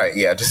 Right.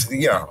 Yeah. Just,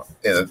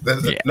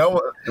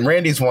 no,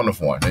 Randy's one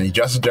of one. And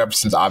Justin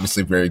Jefferson's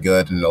obviously very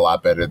good and a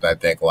lot better than I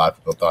think a lot of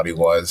people thought he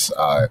was.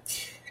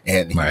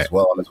 And he's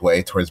well on his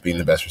way towards being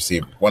the best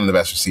receiver, one of the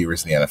best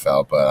receivers in the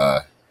NFL.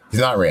 But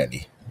he's not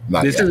Randy.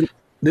 Not yet.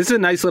 This is a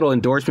nice little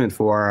endorsement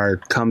for our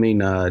coming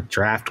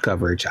draft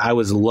coverage. I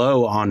was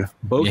low on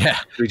both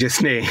we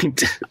just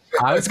named.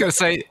 I was going to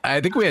say,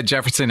 I think we had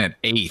Jefferson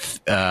at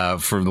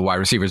 8th for the wide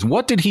receivers.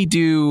 What did he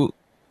do?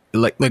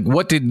 Like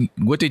what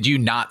did you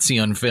not see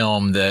on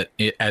film that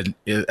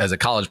as a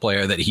college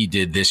player that he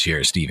did this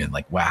year, Steven?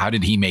 Like, wow, how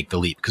did he make the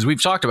leap? Because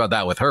we've talked about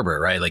that with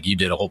Herbert, right? Like, you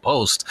did a whole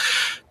post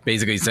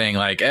basically saying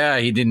like,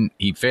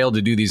 he failed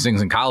to do these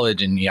things in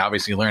college, and he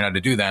obviously learned how to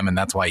do them, and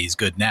that's why he's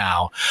good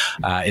now.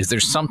 Is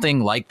there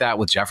something like that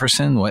with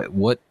Jefferson?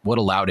 What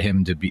allowed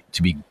him to be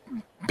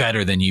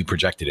better than you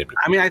projected it?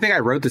 I mean, I think I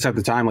wrote this at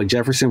the time. Like,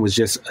 Jefferson was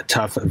just a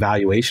tough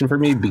evaluation for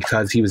me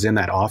because he was in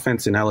that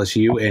offense in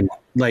LSU, and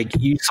like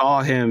you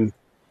saw him,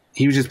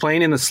 he was just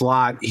playing in the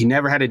slot. He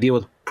never had to deal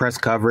with press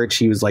coverage.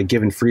 He was like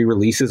given free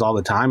releases all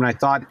the time, and I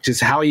thought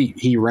just how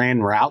he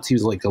ran routes, he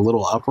was like a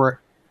little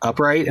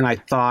upright, and I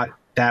thought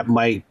that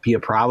might be a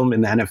problem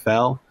in the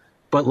NFL.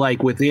 But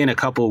like within a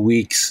couple of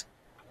weeks,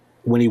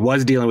 when he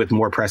was dealing with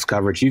more press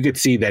coverage, you could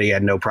see that he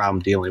had no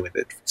problem dealing with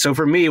it. So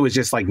for me, it was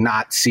just like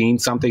not seeing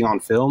something on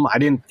film.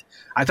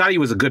 I thought he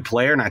was a good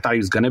player, and I thought he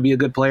was going to be a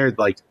good player.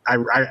 Like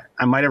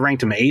I might have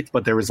ranked him 8th,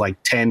 but there was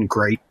like 10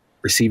 great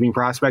receiving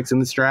prospects in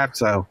this draft,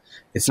 so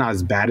it's not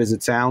as bad as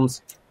it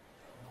sounds.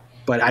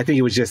 But I think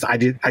it was just I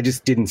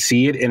just didn't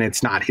see it, and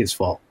it's not his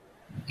fault.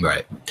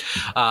 Right.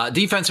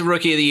 Defensive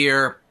Rookie of the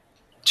Year,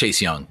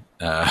 Chase Young.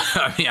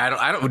 I mean,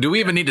 I don't. Do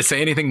we even need to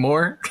say anything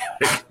more?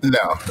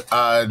 No.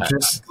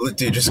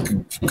 Just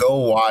go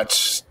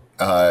watch.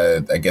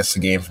 I guess the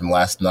game from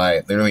last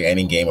night. Literally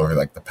any game over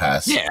like the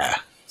past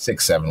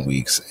 6-7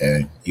 weeks,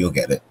 and you'll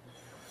get it.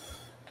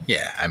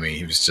 Yeah, I mean,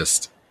 he was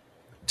just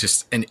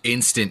an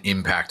instant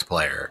impact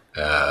player.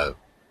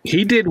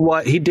 He did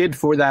what he did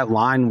for that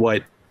line,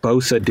 what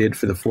Bosa did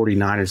for the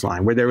 49ers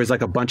line, where there was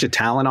like a bunch of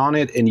talent on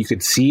it and you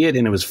could see it,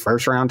 and it was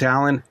first round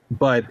talent,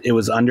 but it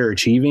was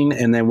underachieving.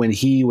 And then when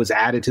he was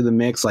added to the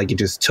mix, like it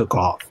just took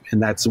off. And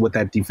that's what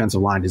that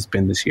defensive line has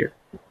been this year.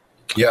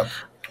 Yep.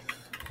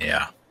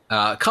 Yeah.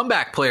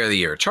 Comeback player of the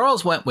year.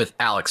 Charles went with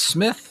Alex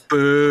Smith.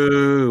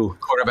 Boo.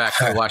 Quarterback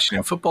for the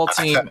Washington football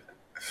team.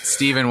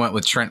 Steven went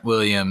with Trent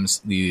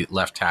Williams, the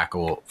left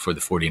tackle for the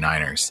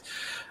 49ers.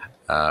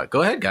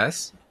 Go ahead,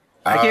 guys.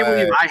 I can't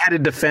believe I had to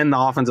defend the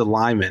offensive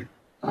lineman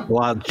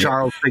while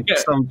Charles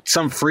thinks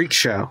some freak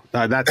show.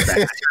 That's bad. I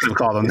should have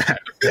called him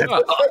that.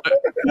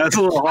 That's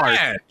a little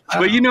hard.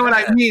 But you know what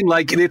I mean?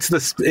 Like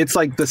it's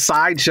like the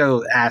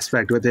sideshow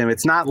aspect with him.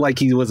 It's not like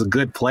he was a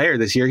good player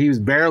this year. He was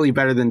barely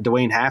better than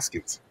Dwayne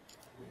Haskins.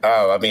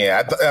 Oh,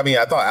 I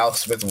thought Alex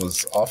Smith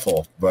was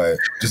awful, but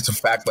just the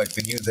fact like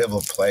that he was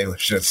able to play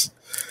was just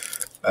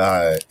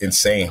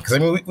insane. Because I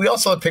mean, we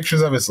also had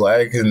pictures of his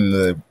leg in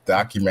the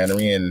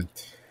documentary, and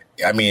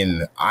I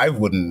mean, I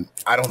don't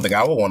think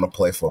I would want to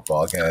play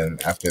football again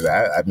after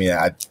that. I mean,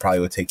 I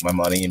probably would take my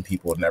money and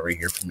people would never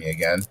hear from me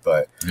again.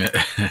 But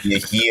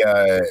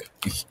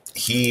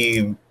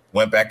he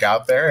went back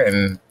out there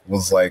and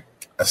was like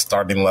a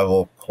starting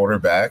level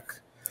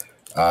quarterback.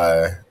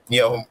 I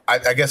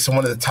guess one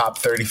of the top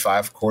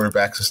 35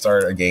 quarterbacks to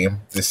start a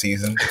game this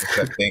season, which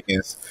I think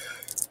is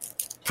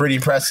pretty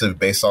impressive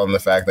based on the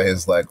fact that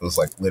his leg was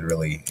like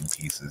literally in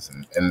pieces.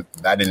 And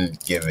I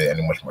didn't give it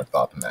any much more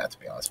thought than that, to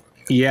be honest with you.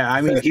 Yeah,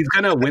 I mean, he's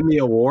going to win the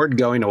award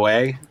going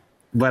away,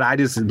 but I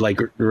just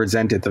like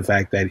resented the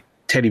fact that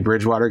Teddy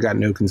Bridgewater got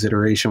no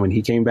consideration when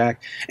he came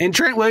back. And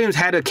Trent Williams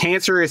had a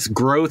cancerous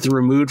growth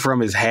removed from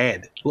his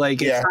head.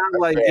 Like, it's not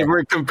like if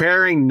we're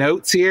comparing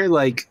notes here,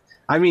 like,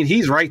 I mean,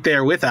 he's right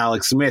there with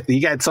Alex Smith. He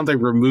got something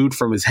removed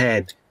from his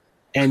head.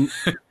 And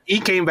he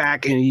came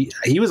back, and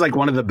he was like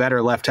one of the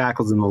better left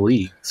tackles in the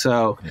league.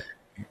 So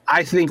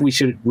I think we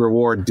should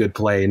reward good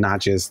play and not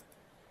just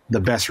the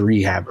best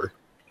rehabber.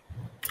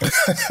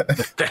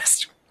 The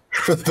best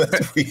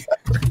rehabber.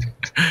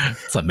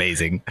 It's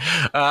amazing.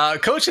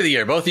 Coach of the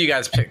year. Both of you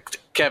guys picked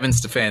Kevin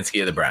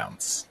Stefanski of the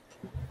Browns.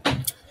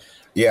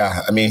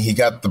 Yeah, I mean, he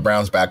got the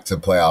Browns back to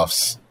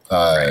playoffs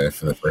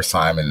for the first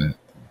time in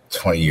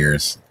 20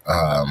 years.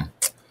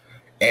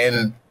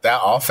 And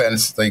that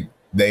offense, like,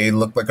 they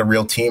looked like a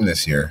real team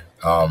this year.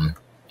 And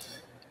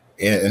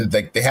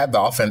they had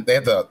the offense, they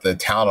had the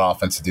talented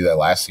offense to do that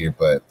last year,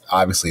 but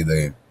obviously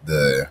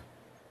the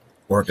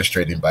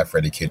orchestrating by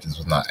Freddie Kitchens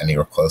was not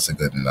anywhere close to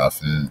good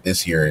enough. And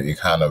this year it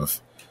kind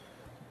of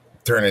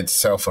turned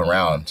itself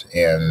around.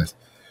 And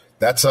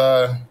that's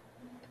I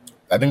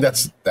think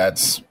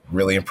that's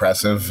really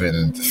impressive.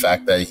 And the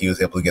fact that he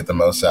was able to get the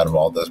most out of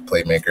all those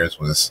playmakers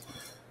was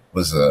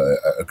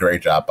a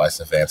great job by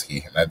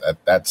Stefanski. And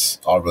that's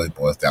all it really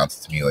boils down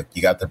to me. Like,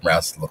 you got the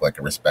Browns to look like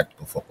a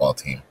respectable football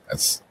team.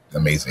 That's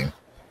amazing.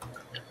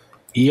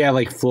 Yeah,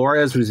 like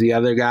Flores was the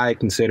other guy I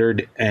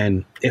considered.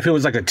 And if it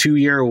was like a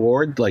 2-year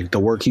award, like the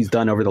work he's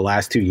done over the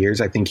last 2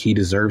 years, I think he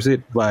deserves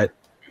it. But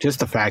just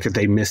the fact that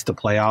they missed the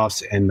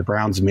playoffs and the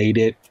Browns made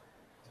it,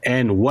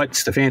 and what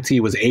Stefanski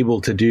was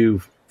able to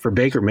do for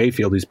Baker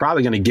Mayfield, who's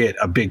probably going to get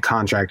a big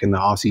contract in the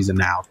offseason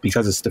now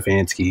because of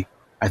Stefanski,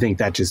 I think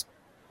that just,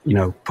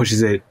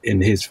 pushes it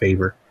in his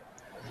favor.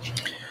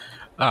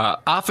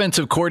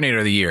 Offensive coordinator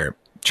of the year.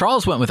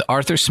 Charles went with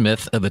Arthur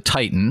Smith of the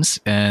Titans,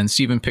 and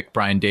Steven picked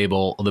Brian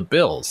Daboll of the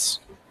Bills.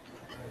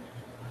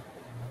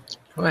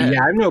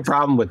 Yeah, I have no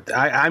problem with.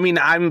 I mean,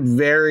 I'm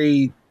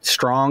very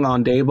strong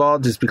on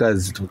Daboll just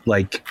because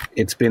like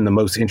it's been the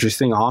most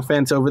interesting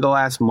offense over the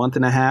last month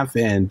and a half,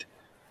 and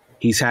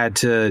he's had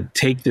to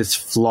take this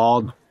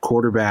flawed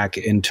quarterback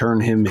and turn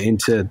him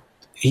into.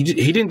 He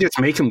didn't just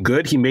make him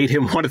good; he made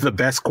him one of the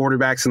best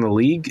quarterbacks in the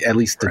league, at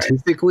least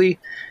statistically. Right.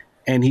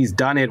 And he's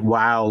done it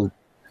while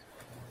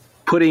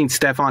putting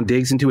Stephon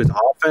Diggs into his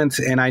offense.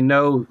 And I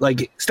know,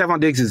 like, Stephon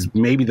Diggs is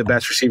maybe the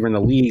best receiver in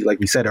the league, like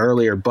we said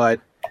earlier, but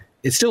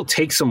it still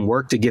takes some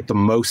work to get the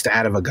most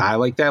out of a guy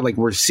like that. Like,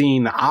 we're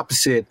seeing the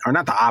opposite, or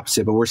not the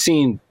opposite, but we're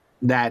seeing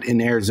that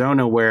in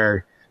Arizona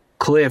where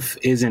Cliff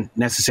isn't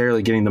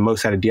necessarily getting the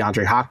most out of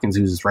DeAndre Hopkins,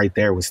 who's right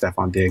there with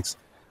Stephon Diggs.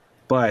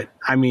 But,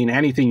 I mean,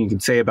 anything you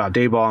could say about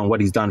Daboll and what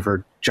he's done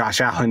for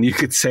Josh Allen, you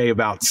could say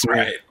about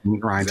Smith.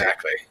 Right. Ryan.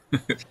 Exactly.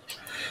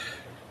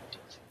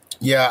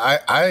 Yeah,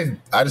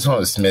 I just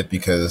wanted Smith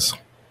because,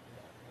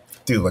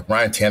 dude, like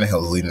Ryan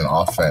Tannehill is leading an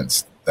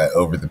offense that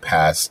over the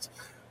past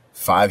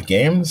 5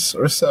 games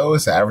or so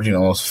is averaging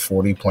almost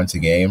 40 points a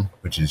game,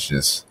 which is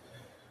just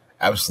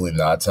absolutely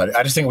nuts.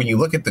 I just think when you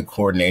look at the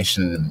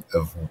coordination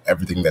of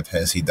everything that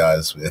Tennessee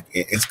does,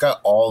 it's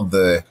got all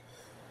the,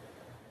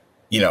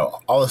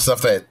 all the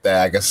stuff that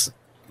I guess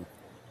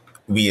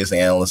we as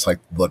analysts like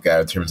to look at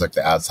in terms of like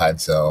the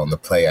outside zone, the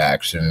play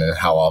action, and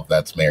how all of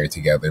that's married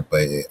together.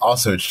 But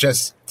it's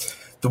just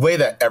the way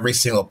that every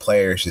single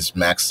player is just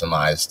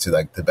maximized to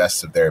like the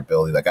best of their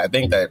ability. Like I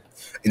think that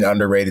an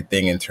underrated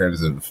thing in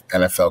terms of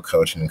NFL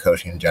coaching and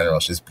coaching in general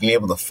is just being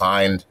able to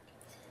find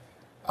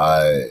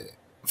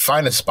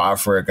a spot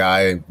for a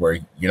guy where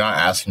you're not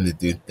asking him to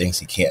do things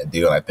he can't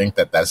do. And I think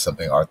that that's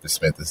something Arthur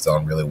Smith has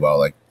done really well.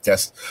 Like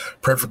just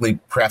perfectly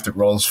crafted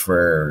roles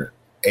for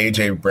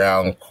A.J.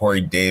 Brown, Corey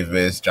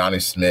Davis, Johnny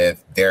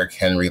Smith, Derrick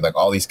Henry. Like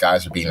all these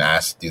guys are being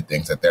asked to do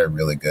things that they're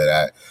really good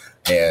at.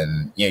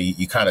 And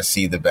you kind of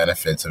see the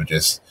benefits of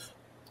just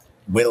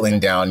whittling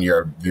down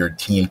your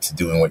team to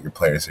doing what your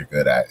players are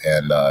good at.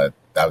 And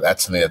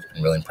that's something that's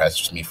been really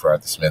impressive to me for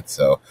Arthur Smith.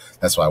 So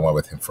that's why I went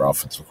with him for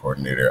Offensive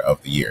Coordinator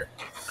of the Year.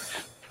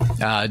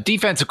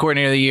 Defensive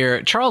Coordinator of the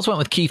Year, Charles went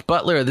with Keith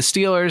Butler of the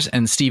Steelers,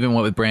 and Steven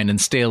went with Brandon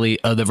Staley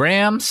of the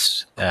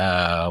Rams.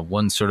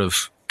 One sort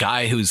of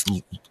guy who's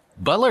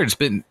Butler's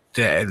been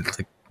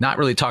not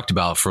really talked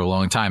about for a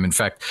long time. In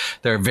fact,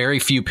 there are very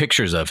few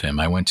pictures of him.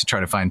 I went to try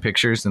to find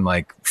pictures, and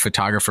like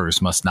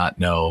photographers must not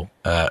know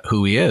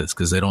who he is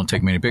because they don't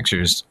take many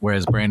pictures.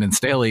 Whereas Brandon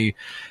Staley,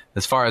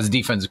 as far as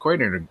defensive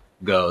coordinator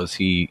goes,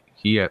 he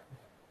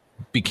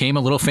became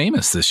a little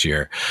famous this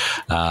year.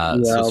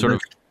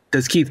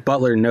 Does Keith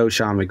Butler know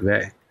Sean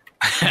McVay?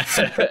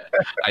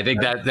 I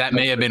think that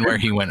may have been where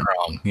he went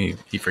wrong.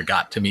 He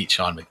forgot to meet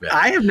Sean McVay.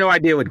 I have no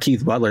idea what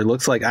Keith Butler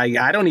looks like.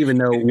 I don't even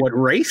know what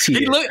race he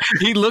is.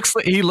 He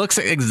looks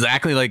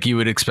exactly like you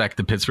would expect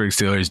the Pittsburgh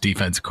Steelers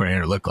defensive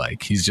coordinator to look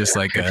like. He's just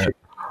like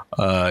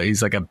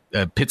he's like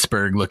a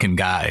Pittsburgh looking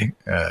guy.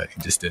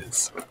 He just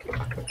is.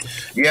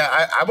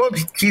 Yeah, I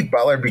want Keith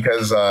Butler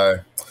because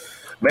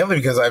mainly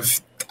because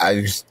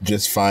I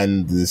just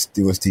find the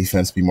Steelers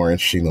defense to be more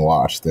interesting to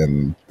watch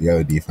than the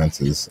other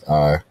defenses.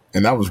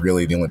 And that was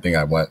really the only thing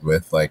I went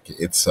with. Like,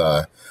 it's,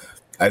 I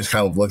just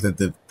kind of looked at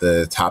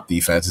the top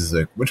defenses,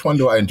 like, which one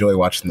do I enjoy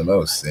watching the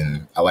most?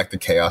 And I like the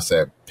chaos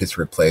that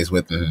Pittsburgh plays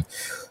with, and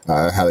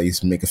how they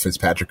used Micah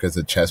Fitzpatrick as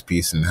a chess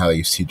piece, and how they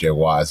used TJ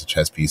Watt as a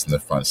chess piece in the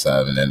front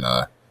seven. And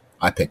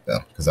I picked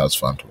them because that was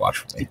fun to watch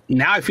for me.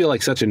 Now I feel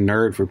like such a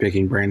nerd for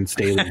picking Brandon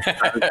Staley.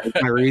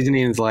 My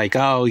reasoning is like,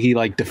 he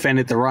like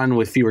defended the run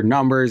with fewer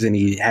numbers, and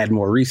he had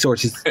more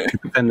resources to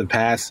defend the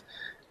pass.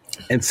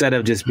 Instead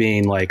of just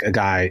being like a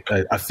guy,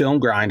 a film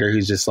grinder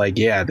who's just like,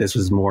 this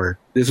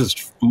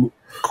was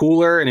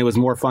cooler and it was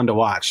more fun to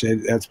watch.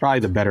 That's probably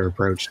the better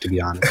approach, to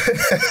be honest.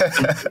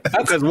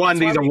 Because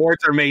these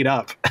awards are made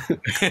up.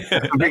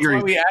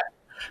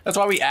 That's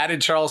why we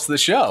added Charles to the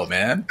show,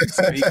 man.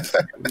 So we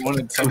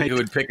wanted somebody who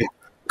would pick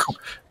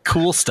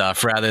cool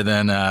stuff rather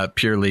than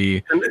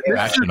purely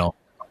rational.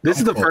 This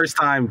is the first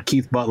time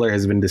Keith Butler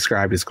has been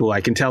described as cool.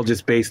 I can tell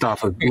just based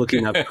off of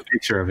looking up a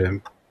picture of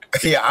him.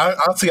 Yeah,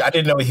 honestly, I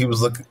didn't know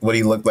what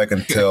he looked like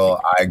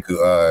until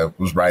I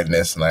was writing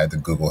this and I had to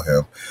Google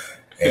him.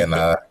 And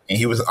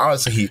he was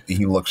honestly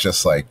he looks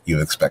just like you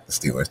would expect the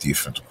Steelers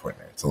defensive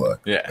coordinator to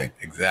look. Yeah, like,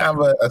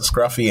 exactly. Kind of a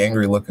scruffy,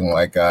 angry looking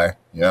white guy,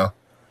 Yep,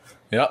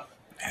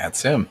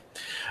 that's him.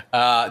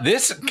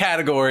 This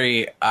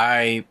category,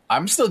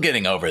 I'm still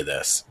getting over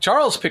this.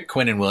 Charles picked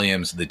Quinnen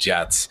Williams of the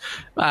Jets.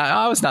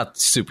 I was not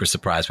super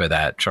surprised by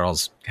that.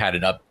 Charles had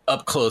an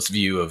up close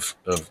view of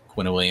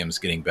Quinnen Williams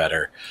getting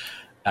better.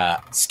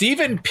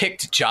 Steven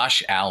picked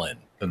Josh Allen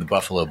from the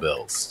Buffalo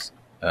Bills.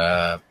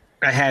 I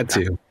had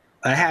to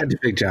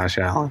pick Josh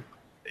Allen.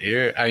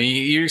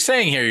 You're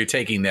saying here you're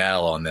taking the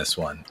L on this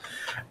one,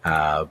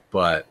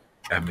 but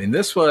I mean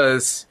this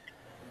was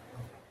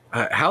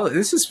how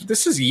this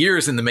is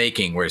years in the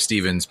making, where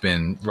Steven's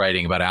been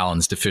writing about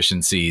Allen's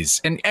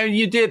deficiencies, and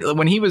you did,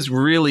 when he was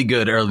really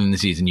good early in the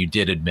season, you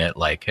did admit,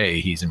 like,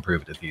 hey, he's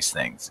improved at these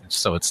things.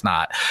 So it's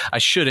not, I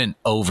shouldn't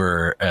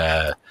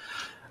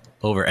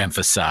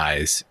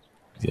overemphasize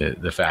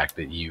the fact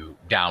that you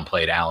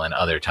downplayed Allen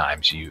other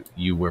times.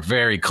 You were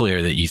very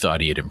clear that you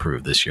thought he had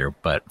improved this year,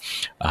 but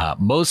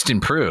most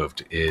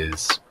improved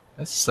that's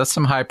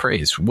some high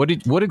praise.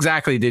 What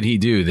exactly did he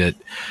do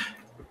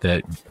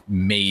that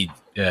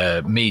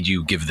made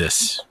you give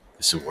this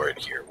award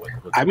here?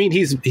 I mean,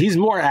 he's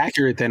more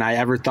accurate than I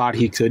ever thought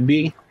he could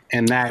be,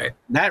 and that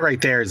right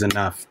there is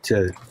enough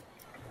to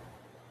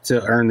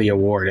earn the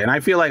award. And I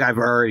feel like I've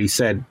already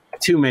said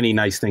too many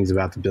nice things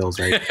about the Bills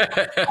right now.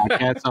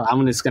 So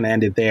I'm just going to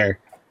end it there.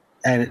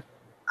 And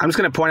I'm just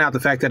going to point out the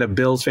fact that a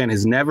Bills fan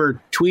has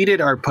never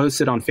tweeted or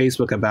posted on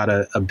Facebook about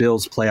a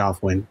Bills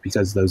playoff win,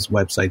 because those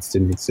websites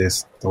didn't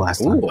exist the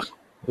last time.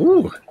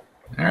 Ooh.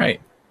 All right.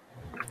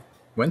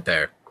 Went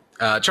there.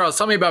 Charles,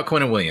 tell me about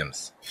Quinnen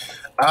Williams.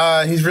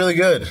 He's really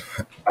good.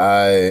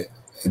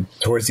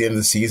 Towards the end of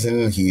the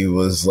season, he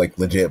was like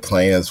legit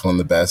playing as one of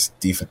the best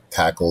defensive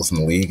tackles in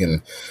the league,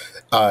 and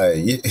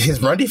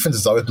his run defense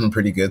has always been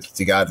pretty good since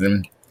he got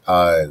in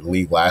the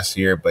league last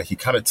year, but he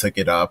kind of took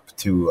it up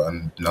to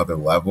another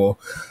level.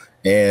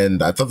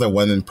 And I thought that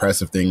one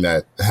impressive thing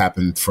that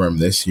happened for him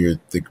this year,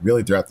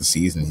 really throughout the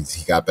season,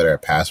 he got better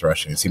at pass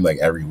rushing. It seemed like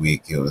every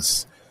week he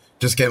was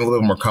just getting a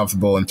little more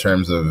comfortable in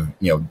terms of,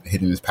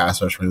 hitting his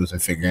pass rush moves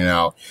and figuring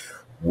out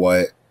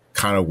what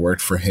kind of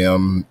worked for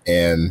him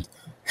and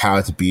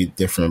how to beat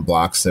different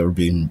blocks that were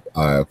being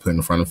put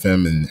in front of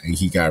him. And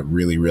he got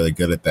really, really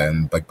good at that.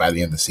 And like by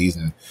the end of the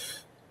season,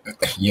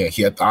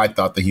 I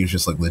thought that he was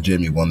just like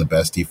legitimately one of the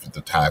best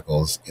defensive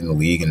tackles in the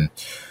league. And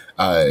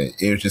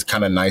it was just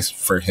kind of nice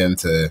for him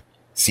to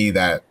see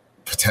that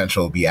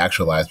potential be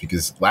actualized,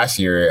 because last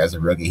year as a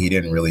rookie, he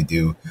didn't really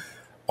do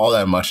all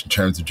that much in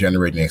terms of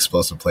generating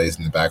explosive plays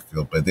in the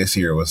backfield. But this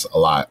year was a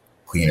lot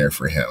cleaner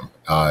for him.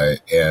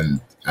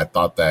 And I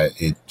thought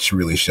that it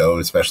really showed,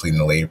 especially in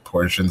the late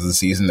portions of the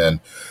season. And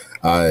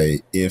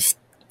if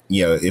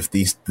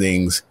these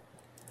things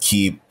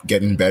keep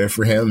getting better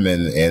for him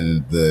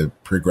and the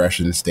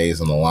progression stays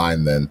on the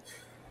line, then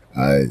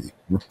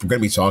we're going to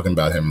be talking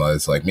about him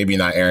as like maybe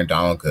not Aaron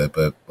Donald good,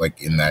 but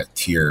like in that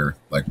tier,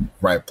 like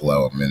right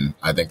below him. And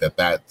I think that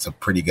that's a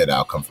pretty good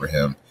outcome for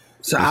him.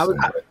 So I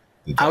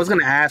was going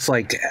to ask,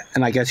 like,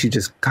 and I guess you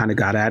just kind of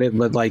got at it,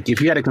 but like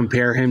if you had to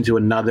compare him to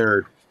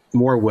another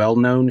more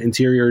well-known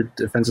interior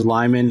defensive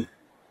lineman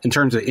in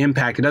terms of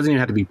impact, it doesn't even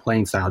have to be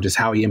playing style, just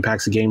how he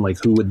impacts the game.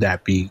 Like, who would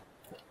that be?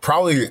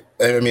 Probably,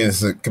 I mean,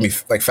 it can be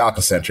like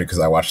Falcon-centric because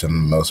I watched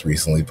him most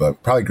recently,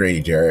 but probably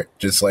Grady Jarrett.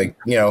 Just like,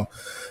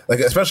 like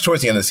especially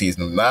towards the end of the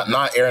season,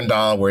 not Aaron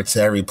Donald where it's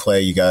every play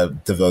you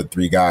got to devote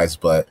 3 guys,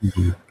 but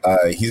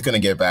he's going to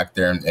get back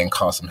there and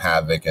cause some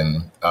havoc.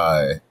 And,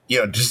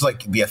 just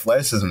like the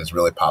athleticism is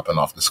really popping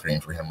off the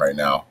screen for him right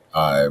now.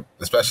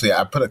 Especially,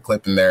 I put a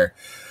clip in there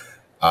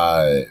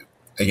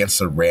against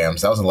the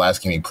Rams. That was the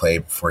last game he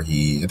played before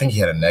I think he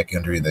had a neck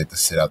injury that to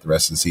sit out the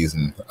rest of the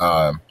season.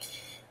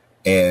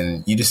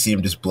 And you just see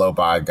him just blow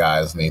by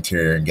guys in the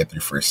interior and get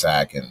through for a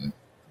sack. And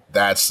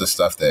that's the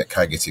stuff that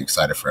kind of gets you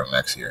excited for him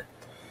next year.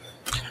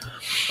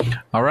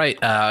 All right.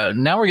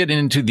 Now we're getting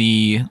into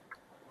the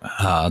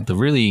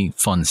really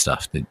fun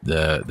stuff,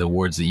 the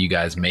awards that you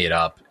guys made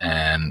up,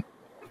 and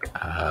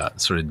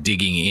sort of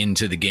digging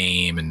into the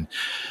game and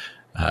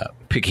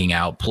picking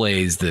out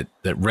plays that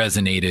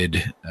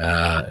resonated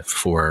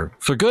for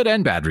good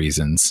and bad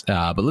reasons.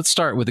 But let's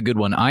start with a good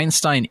one.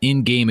 Einstein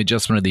in-game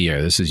adjustment of the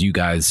year. This is you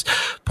guys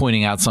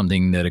pointing out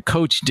something that a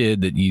coach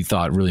did that you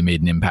thought really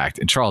made an impact.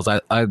 And Charles,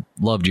 I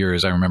loved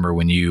yours. I remember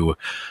when you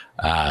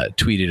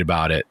tweeted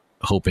about it,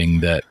 hoping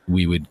that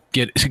we would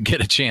get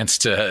a chance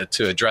to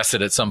address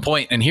it at some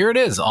point. And here it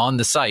is on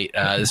the site.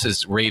 This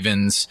is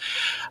Ravens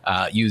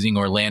using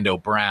Orlando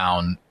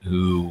Brown,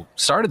 who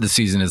started the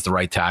season as the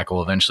right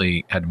tackle,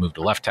 eventually had to move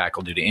to left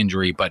tackle due to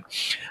injury. But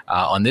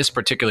on this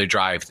particular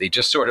drive, they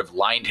just sort of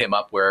lined him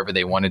up wherever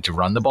they wanted to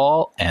run the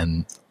ball,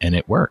 and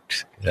it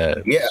worked.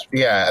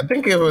 Yeah. I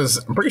think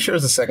I'm pretty sure it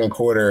was the second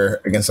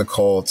quarter against the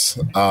Colts.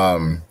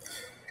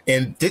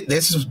 And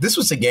this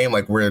was a game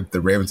like where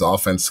the Ravens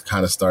offense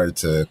kind of started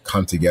to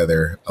come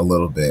together a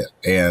little bit.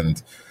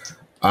 And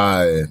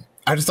I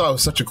just thought it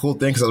was such a cool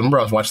thing because I remember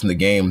I was watching the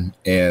game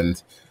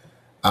and,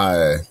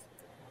 I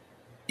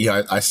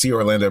see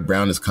Orlando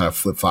Brown is kind of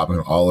flip-flopping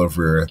all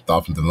over the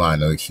offensive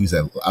line. Like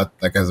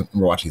I remember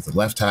watching, he's a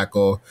left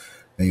tackle,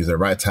 then he's a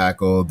right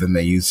tackle, then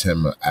they use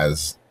him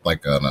as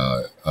like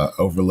an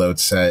overload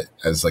set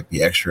as like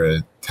the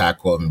extra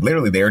tackle, and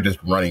literally they were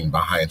just running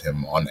behind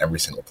him on every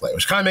single play,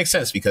 which kind of makes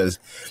sense because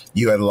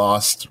you had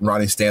lost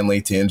Ronnie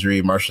Stanley to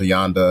injury, Marshall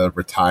Yanda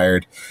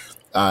retired,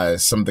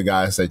 some of the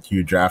guys that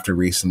you drafted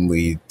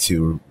recently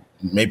to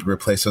maybe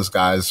replace those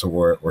guys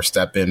or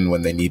step in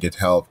when they needed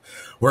help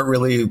weren't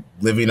really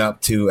living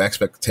up to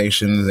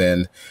expectations,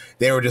 and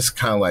they were just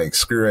kind of like,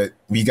 screw it,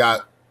 we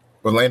got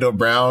Orlando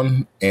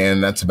Brown,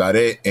 and that's about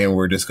it. And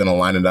we're just going to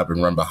line it up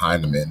and run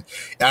behind him. And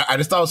I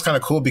just thought it was kind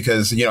of cool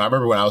because, I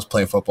remember when I was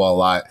playing football a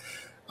lot,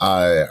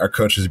 our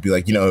coaches would be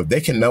like,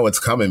 they can know it's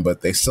coming,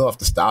 but they still have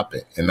to stop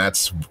it. And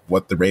that's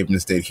what the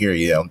Ravens did here.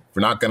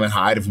 We're not going to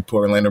hide if we put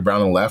Orlando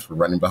Brown on the left, we're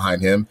running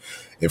behind him.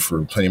 If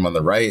we're putting him on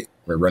the right,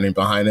 we're running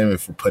behind him.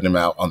 If we're putting him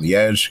out on the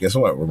edge, guess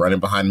what? We're running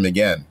behind him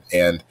again.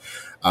 And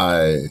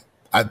I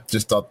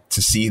just thought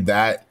to see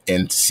that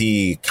and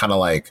see kind of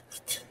like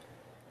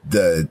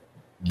the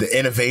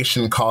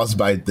innovation caused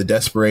by the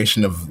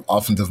desperation of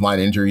offensive line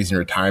injuries and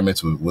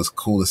retirements was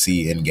cool to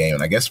see in game.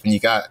 And I guess when you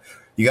got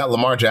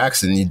Lamar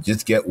Jackson, you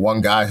just get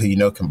one guy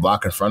who can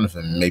block in front of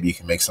him, and maybe you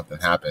can make something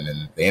happen.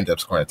 And they end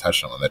up scoring a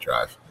touchdown on that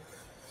drive.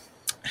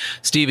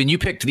 Steven, you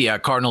picked the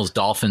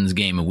Cardinals-Dolphins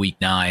game of Week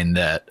 9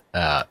 that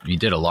you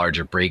did a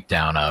larger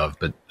breakdown of,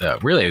 but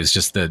really it was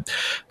just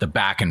the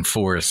back and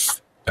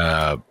forth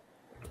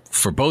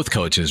for both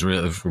coaches,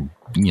 really, for,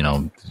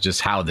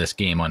 just how this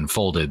game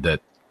unfolded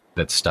that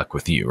stuck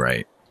with you,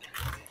 right?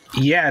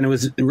 Yeah, and it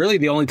was really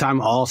the only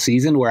time all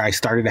season where I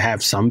started to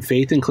have some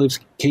faith in Cliff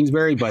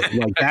Kingsbury, but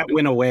that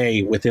went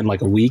away within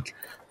a week.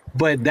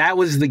 But that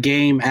was the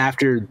game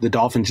after the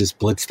Dolphins just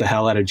blitzed the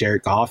hell out of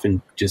Jared Goff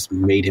and just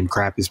made him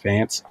crap his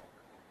pants.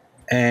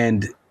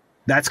 And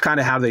that's kind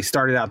of how they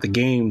started out the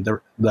game.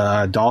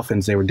 The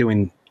Dolphins, they were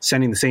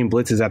sending the same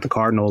blitzes at the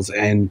Cardinals,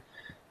 and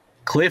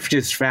Cliff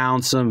just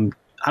found some.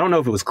 I don't know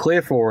if it was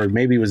Cliff or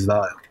maybe it was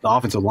the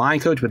offensive line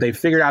coach, but they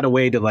figured out a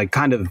way to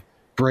kind of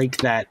break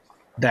that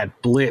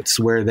blitz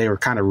where they were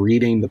kind of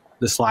reading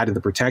the slide of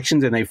the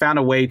protections, and they found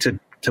a way to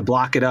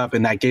block it up,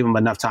 and that gave them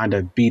enough time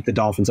to beat the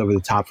Dolphins over the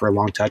top for a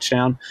long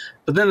touchdown.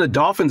 But then the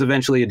Dolphins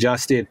eventually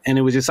adjusted, and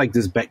it was just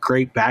this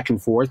great back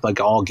and forth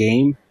all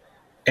game.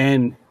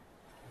 And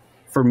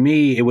for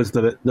me, it was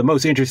the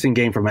most interesting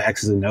game from an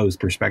X's and O's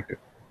perspective.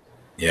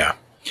 Yeah.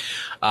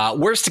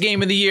 Worst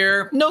game of the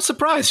year, no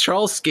surprise,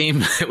 Charles.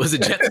 Game, it was a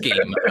Jets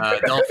game.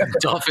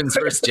 Dolphins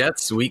versus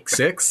Jets, Week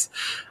 6.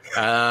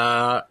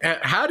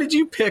 How did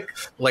you pick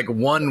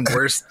one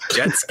worst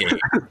Jets game?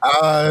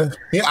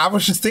 I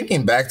was just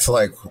thinking back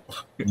to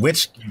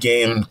which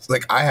game.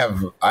 I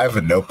have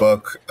a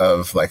notebook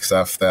of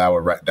stuff that I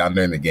would write down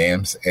during the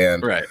games,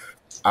 and right.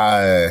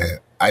 I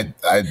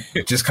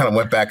just kind of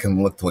went back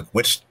and looked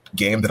which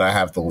game that I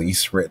have the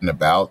least written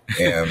about,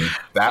 and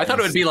I thought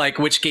it would be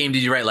which game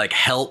did you write?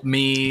 Help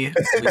me,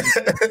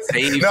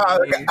 save no,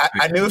 me.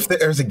 I knew if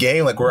there was a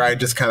game where I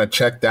just kind of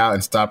checked out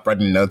and stopped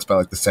writing notes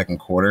by the second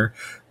quarter,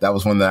 that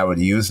was one that I would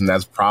use, and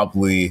that's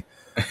probably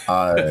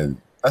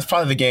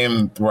the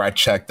game where I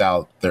checked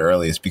out the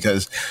earliest,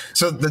 because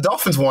so the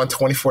Dolphins won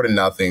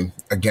 24-0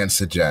 against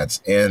the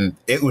Jets, and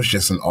it was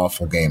just an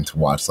awful game to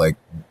watch.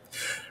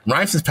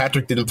 Ryan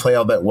Fitzpatrick didn't play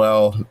all that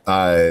well.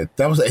 I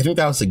think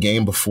that was the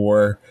game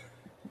before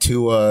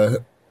Tua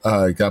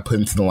got put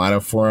into the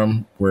lineup for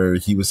him, where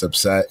he was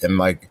upset and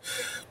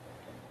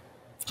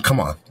come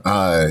on.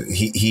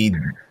 He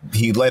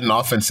led an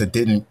offense that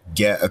didn't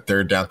get a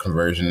third down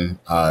conversion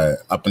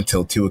up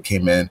until Tua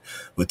came in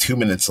with 2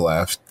 minutes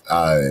left.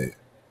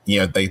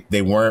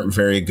 They weren't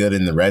very good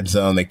in the red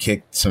zone. They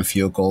kicked some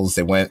field goals.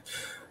 They went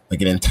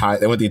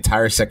the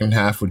entire second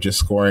half with just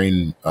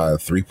scoring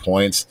 3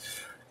 points.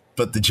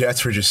 But the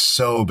Jets were just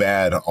so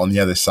bad on the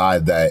other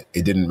side that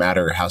it didn't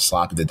matter how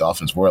sloppy the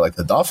Dolphins were.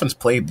 The Dolphins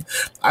played,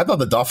 I thought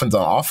the Dolphins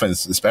on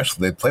offense,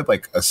 especially, they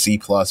played a C+,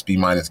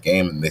 B-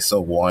 game, and they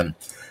still won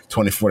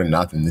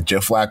 24-0. The Joe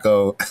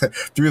Flacco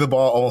threw the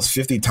ball almost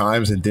 50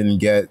 times and didn't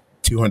get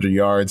 200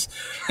 yards.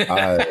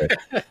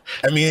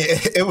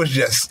 It was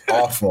just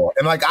awful.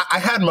 And I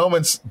had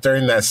moments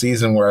during that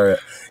season where,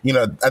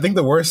 I think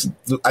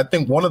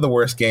one of the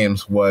worst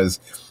games was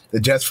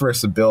the Jets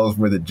versus the Bills,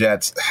 where the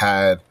Jets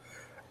had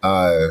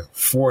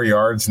 4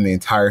 yards in the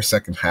entire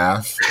second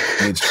half,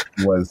 which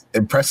was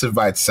impressive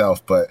by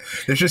itself. But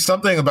there's just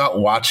something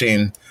about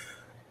watching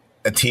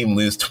a team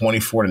lose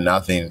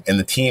 24-0, and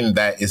the team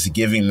that is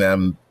giving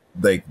them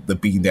the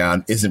beat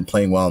down isn't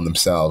playing well in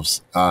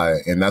themselves,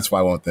 and that's why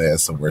I went there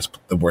as the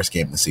worst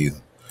game of the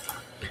season.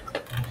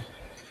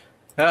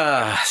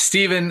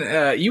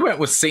 Steven, you went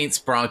with Saints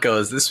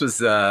Broncos. This was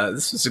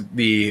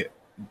the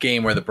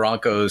game where the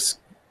Broncos'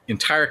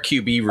 entire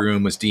QB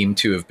room was deemed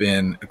to have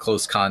been a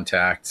close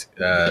contact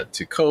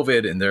to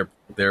COVID, and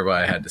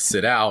thereby had to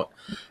sit out.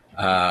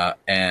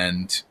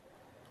 And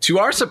to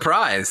our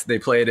surprise, they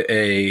played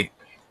a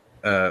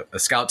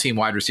scout team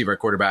wide receiver at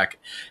quarterback,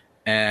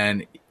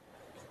 and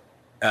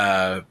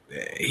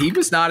he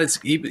was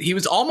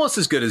almost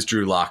as good as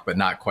Drew Lock, but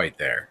not quite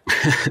there.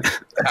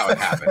 How it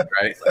happened,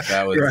 right?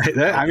 That was right.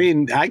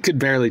 I could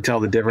barely tell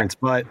the difference,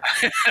 but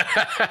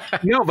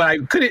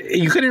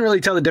you couldn't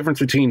really tell the difference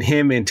between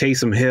him and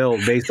Taysom Hill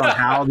based on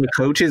how the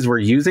coaches were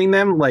using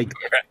them.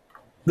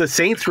 The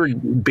Saints were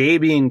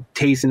babying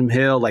Taysom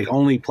Hill,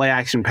 only play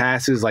action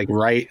passes,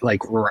 right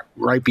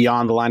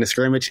beyond the line of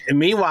scrimmage, and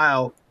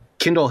meanwhile,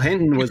 Kendall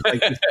Hinton was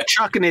just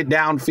chucking it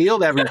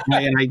downfield every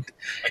play, and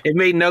it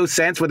made no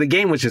sense. But the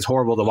game was just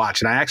horrible to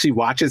watch. And I actually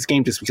watched this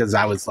game just because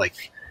I was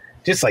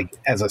just like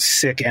as a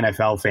sick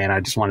NFL fan, I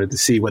just wanted to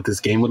see what this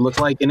game would look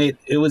like. And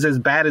it was as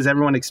bad as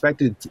everyone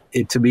expected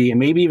it to be, and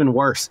maybe even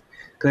worse.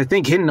 Because I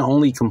think Hinton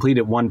only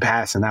completed one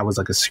pass, and that was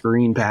like a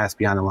screen pass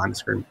beyond the line of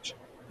scrimmage.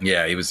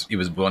 Yeah, he was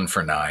 1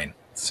 for 9.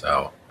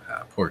 So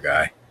poor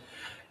guy.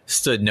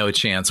 Stood no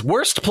chance.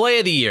 Worst play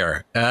of the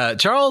year.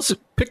 Charles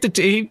picked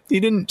he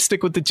didn't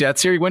stick with the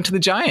Jets here. He went to the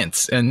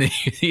Giants, and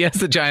he has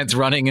the Giants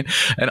running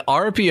an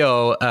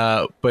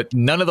RPO, but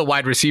none of the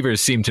wide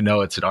receivers seem to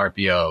know it's an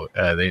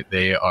RPO.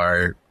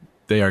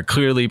 They are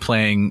clearly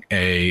playing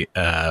a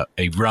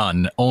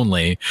run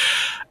only,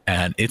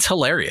 and it's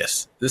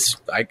hilarious.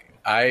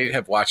 I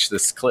have watched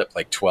this clip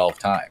like 12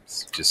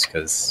 times just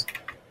because.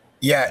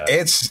 Yeah,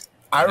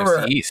 I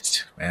remember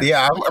East. Man.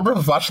 Yeah, I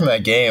remember watching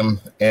that game,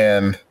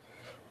 and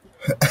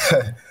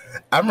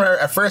I remember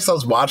at first I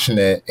was watching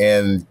it,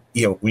 and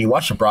when you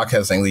watch the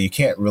broadcast angle, you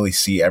can't really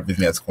see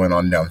everything that's going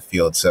on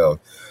downfield. So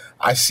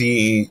I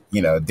see,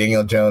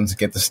 Daniel Jones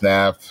get the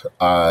snap,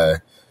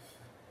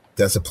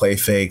 does a play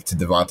fake to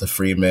Devonta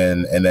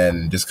Freeman, and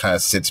then just kind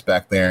of sits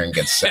back there and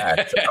gets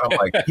sacked. I'm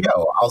like,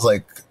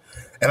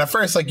 and at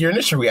first, like, your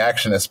initial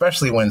reaction,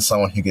 especially when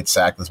someone who gets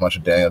sacked as much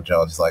as Daniel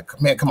Jones is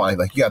like, man, come on,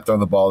 like, you got to throw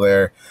the ball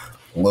there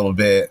a little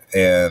bit,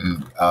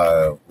 and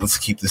let's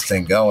keep this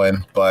thing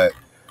going. But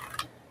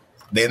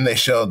then they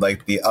showed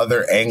like the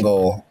other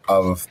angle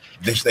of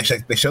they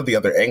showed the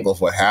other angle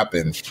of what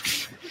happened,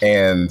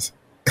 and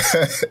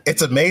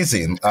it's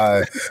amazing.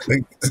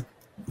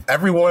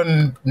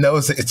 Everyone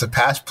knows that it's a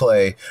pass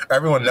play.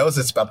 Everyone knows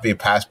it's about to be a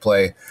pass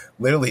play,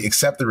 literally,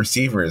 except the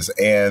receivers,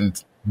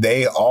 and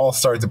they all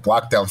started to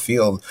block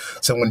downfield.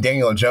 So when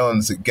Daniel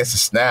Jones gets a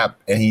snap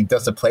and he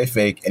does a play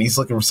fake and he's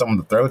looking for someone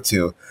to throw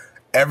to,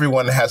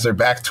 everyone has their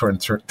back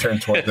turned toward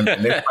them,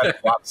 and they're trying to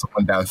block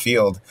someone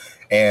downfield.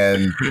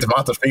 And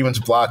Devonta Freeman's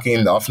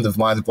blocking, the offensive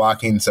line's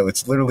blocking, so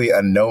it's literally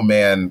a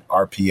no-man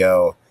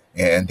RPO,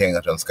 and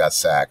Daniel Jones got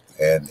sacked.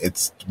 And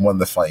it's one of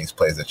the funniest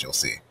plays that you'll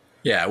see.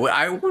 Yeah, well,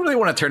 I really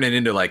want to turn it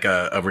into like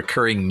a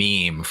recurring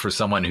meme for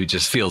someone who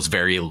just feels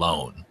very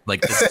alone.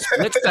 Like the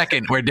split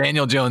second where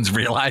Daniel Jones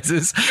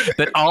realizes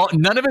that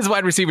none of his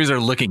wide receivers are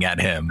looking at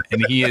him,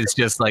 and he is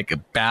just like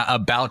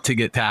about to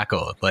get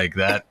tackled. Like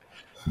that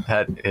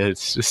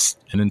it's just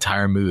an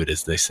entire mood,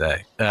 as they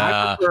say.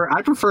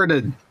 I prefer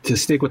to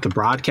stick with the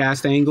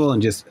broadcast angle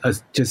and just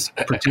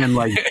pretend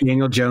like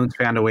Daniel Jones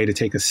found a way to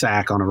take a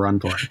sack on a run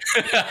play.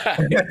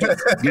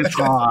 Good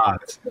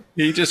thought.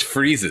 He just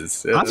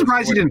freezes. I'm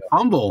surprised he didn't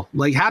fumble.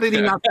 Like, how did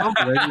he not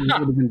fumble?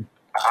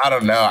 I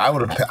don't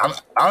know.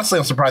 I'm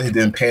surprised he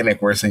didn't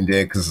panic worse than he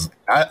did, because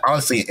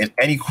honestly, in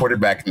any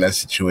quarterback in that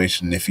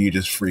situation, if you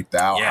just freaked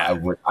out, I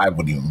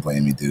wouldn't even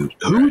blame you,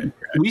 dude.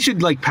 We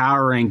should like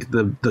power rank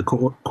the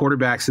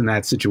quarterbacks in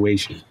that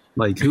situation.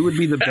 Like, who would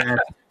be the best?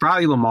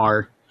 Probably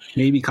Lamar,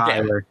 maybe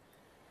Kyler. Yeah.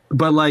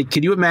 But like,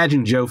 can you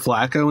imagine Joe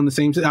Flacco in the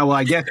same? Oh, well,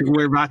 I guess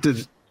we're about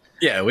to.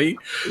 Yeah, we're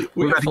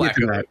about to get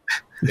to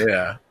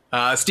that.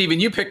 Yeah, Steven,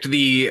 you picked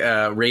the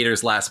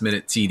Raiders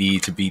last-minute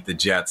TD to beat the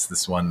Jets.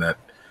 This one that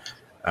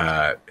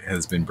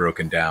has been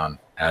broken down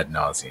ad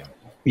nauseum.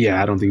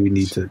 Yeah, I don't think we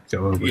need to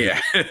go over. Yeah,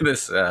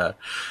 this the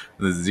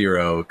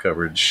zero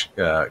coverage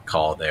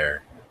call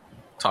there.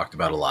 Talked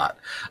about a lot.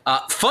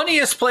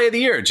 Funniest play of the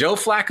year: Joe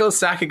Flacco's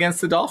sack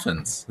against the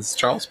Dolphins. This is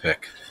Charles'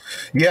 pick.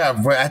 Yeah,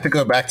 I have to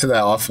go back to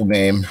that awful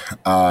game.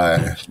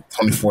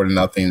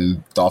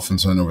 24-0,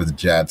 Dolphins win over the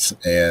Jets,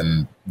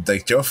 and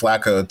like Joe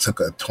Flacco took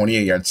a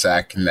 28-yard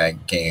sack in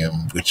that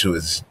game, which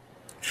was,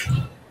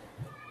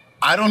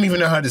 I don't even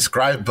know how to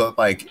describe it, but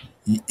like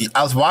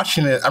I was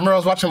watching it. I remember I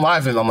was watching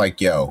live, and I'm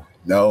like, yo.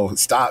 No,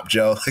 stop,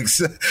 Joe.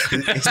 It's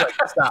like,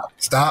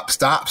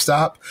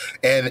 stop.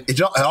 And it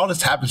all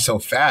just happened so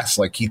fast.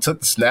 Like, he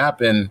took the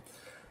snap, and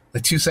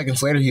like 2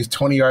 seconds later, he was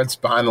 20 yards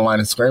behind the line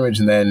of scrimmage,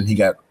 and then he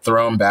got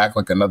thrown back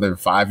like another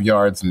 5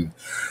 yards. And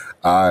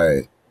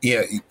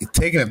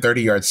taking a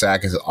 30-yard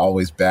sack is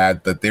always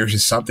bad, but there's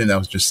just something that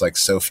was just like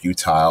so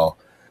futile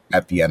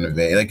at the end of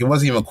it. Like, it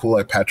wasn't even cool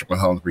like Patrick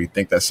Mahomes, where you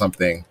think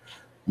that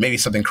maybe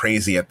something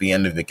crazy at the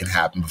end of it can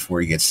happen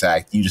before he gets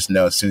sacked. You just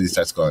know as soon as he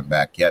starts going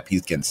back, yep,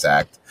 he's getting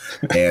sacked,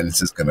 and it's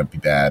just going to be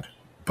bad.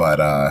 But,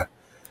 I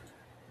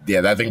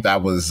think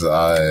that was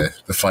the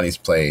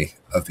funniest play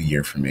of the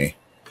year for me.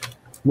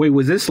 Wait,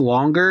 was this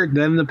longer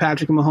than the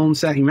Patrick Mahomes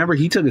sack? You remember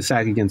he took a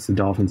sack against the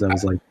Dolphins that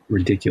was, like,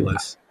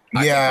 ridiculous.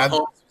 Yeah.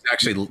 Mahomes was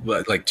actually,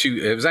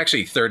 it was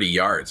actually 30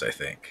 yards, I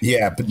think.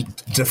 Yeah, but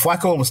the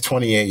Flacco was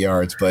 28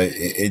 yards, but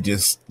it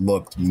just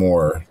looked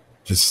more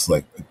just,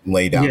 like,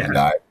 lay down and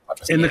die.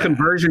 And the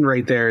conversion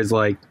rate there is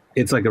like,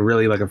 it's like a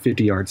really like a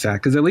 50-yard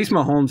sack, because at least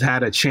Mahomes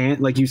had a chance.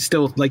 Like you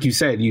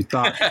said, you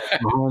thought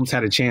Mahomes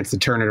had a chance to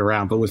turn it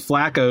around, but with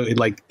Flacco,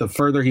 like the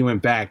further he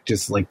went back,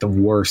 just like the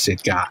worse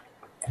it got.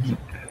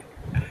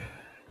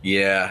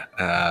 Yeah,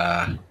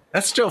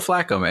 that's Joe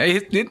Flacco,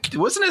 man.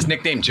 Wasn't his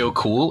nickname Joe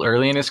Cool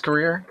early in his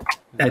career?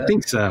 I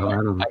think so. I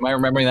don't know. Am I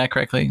remembering that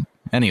correctly?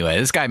 Anyway,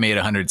 this guy made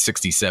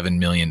 $167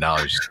 million.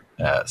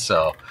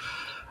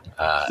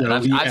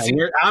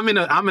 I'm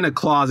in a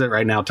closet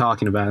right now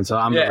talking about it, so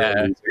I'm the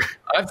real loser.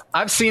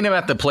 I've seen him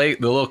at the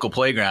local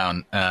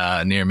playground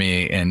near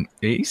me, and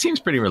he seems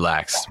pretty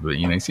relaxed. But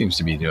he seems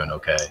to be doing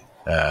okay,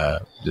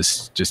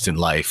 just in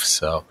life.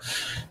 So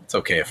it's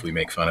okay if we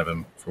make fun of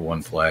him for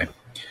one play.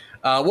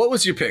 What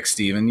was your pick,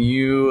 Steven?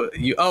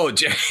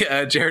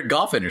 Jared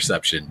Goff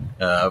interception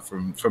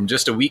from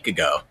just a week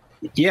ago.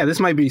 Yeah, this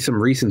might be some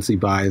recency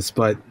bias,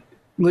 but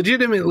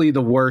legitimately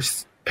the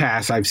worst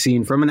pass I've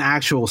seen from an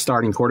actual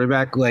starting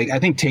quarterback. Like, I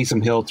think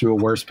Taysom Hill threw a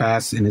worse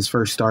pass in his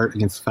first start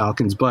against the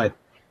Falcons, but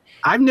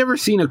I've never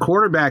seen a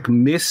quarterback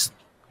miss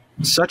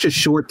such a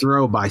short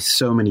throw by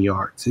so many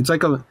yards. It's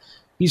like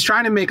he's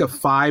trying to make a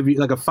 5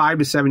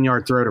 to 7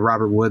 yard throw to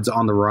Robert Woods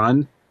on the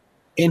run,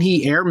 and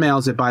he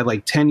airmails it by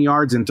like 10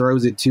 yards and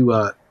throws it to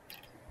a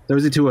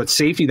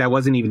safety that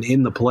wasn't even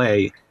in the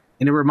play.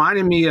 And it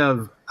reminded me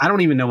of, I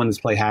don't even know when this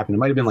play happened. It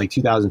might have been like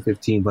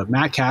 2015, but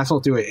Matt Castle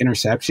threw an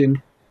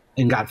interception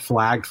and got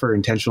flagged for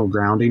intentional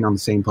grounding on the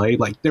same play.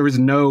 Like, there was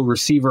no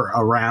receiver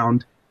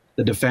around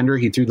the defender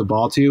he threw the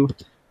ball to.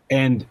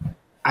 And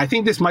I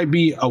think this might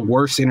be a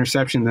worse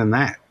interception than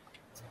that.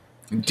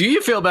 Do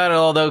you feel bad at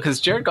all, though? Because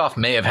Jared Goff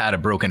may have had a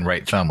broken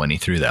right thumb when he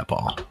threw that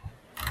ball.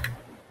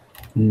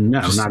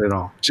 No, not at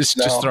all.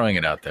 Just throwing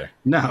it out there.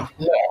 No.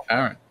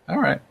 All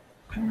right.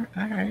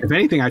 If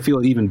anything, I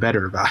feel even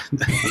better about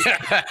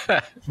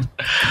it.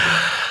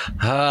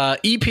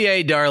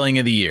 EPA Darling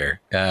of the Year.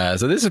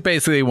 So this is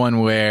basically one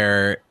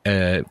where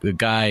the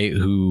guy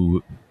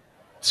who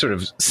sort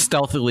of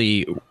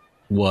stealthily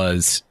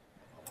was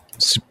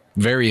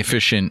very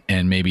efficient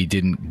and maybe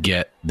didn't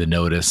get the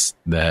notice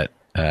that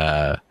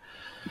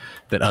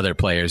other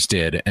players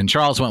did. And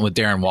Charles went with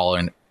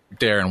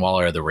Darren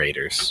Waller of the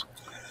Raiders.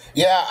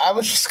 Yeah, I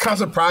was just kind of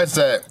surprised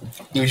that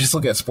you just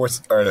look at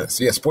Sports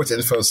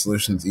Info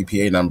Solutions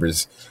EPA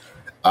numbers.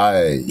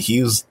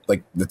 He was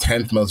like the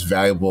 10th most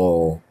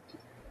valuable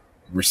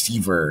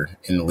receiver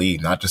in the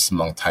league, not just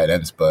among tight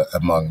ends, but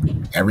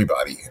among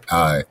everybody.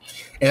 And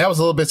that was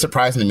a little bit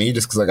surprising to me,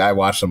 just because like I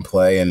watched him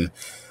play, and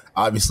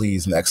obviously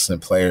he's an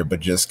excellent player, but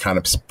just kind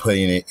of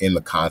putting it in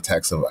the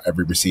context of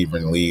every receiver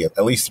in the league,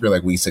 at least through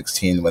like week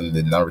 16 when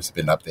the numbers have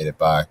been updated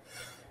by,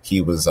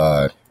 he was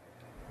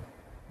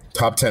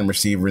top 10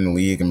 receiver in the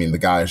league. I mean, the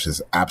guy is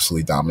just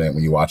absolutely dominant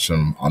when you watch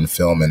him on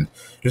film, and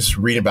just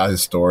reading about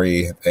his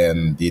story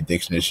and the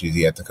addiction issues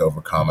he had to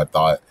overcome. I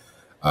thought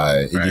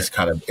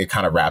it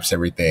kind of wraps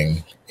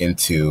everything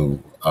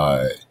into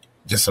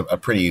just a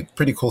pretty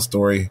cool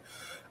story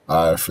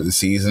for the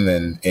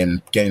season,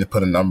 and getting to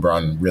put a number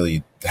on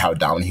really how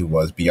dominant he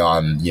was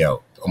beyond,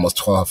 almost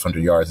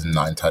 1,200 yards and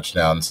 9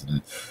 touchdowns,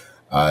 and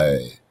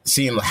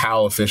seeing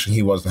how efficient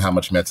he was and how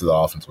much he meant to the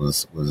offense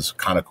was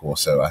kind of cool.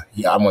 So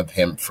I'm with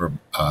him for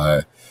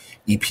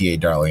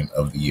EPA Darling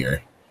of the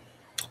Year.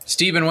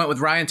 Steven went with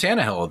Ryan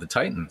Tannehill of the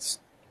Titans.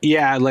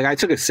 Yeah, like I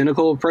took a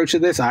cynical approach to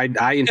this.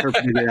 I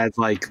interpreted it as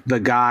like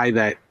the guy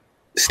that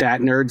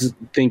stat nerds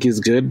think is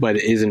good, but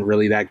isn't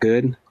really that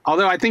good.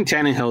 Although I think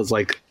Tannehill is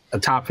like a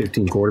top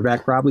 15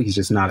 quarterback, probably. He's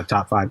just not a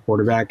top 5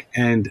 quarterback.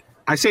 And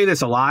I say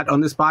this a lot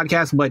on this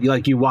podcast, but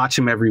like you watch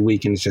him every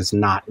week and it's just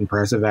not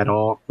impressive at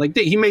all. Like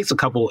he makes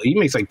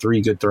like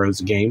 3 good throws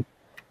a game,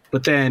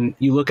 but then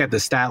you look at the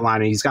stat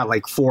line and he's got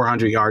like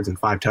 400 yards and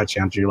 5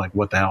 touchdowns. And you're like,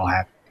 what the hell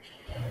happened?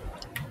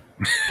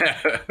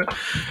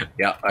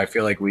 Yeah, I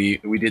feel like we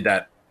did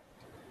that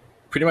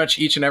pretty much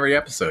each and every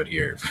episode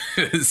here.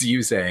 Is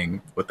you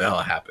saying what the hell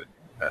happened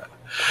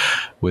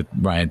with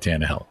Ryan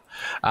Tannehill.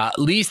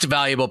 Least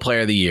valuable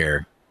player of the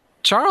year.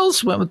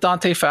 Charles went with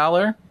Dante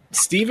Fowler.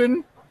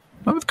 Steven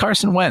went with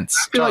Carson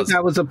Wentz. I feel like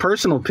that was a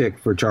personal pick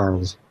for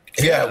Charles.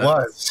 Yeah, it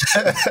was.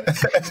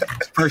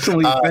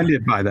 Personally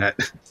offended by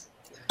that.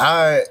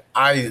 I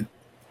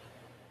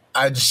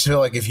just feel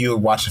like if you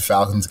watch a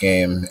Falcons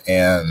game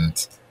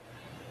and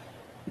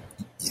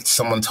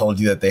someone told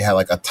you that they had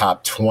like a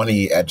top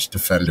 20 edge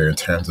defender in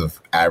terms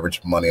of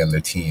average money on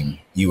their team,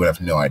 you would have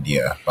no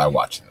idea by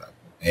watching them.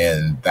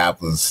 And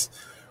that was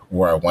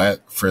where I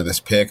went for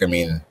this pick. I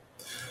mean,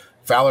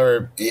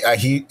 Fowler,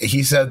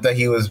 he said that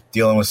he was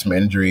dealing with some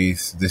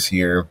injuries this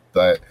year,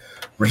 but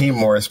Raheem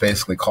Morris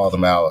basically called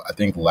him out, I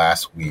think,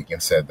 last week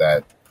and said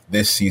that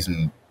this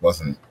season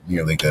wasn't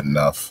nearly good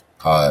enough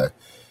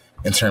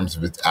in terms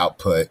of its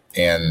output,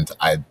 and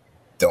I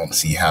don't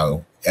see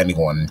how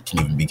anyone can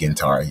even begin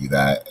to argue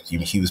that.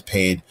 He was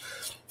paid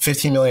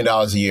 $15 million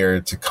a year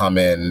to come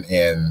in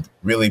and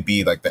really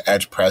be like the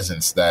edge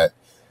presence that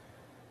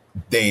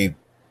they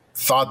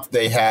thought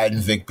they had in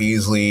Vic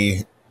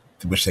Beasley,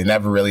 which they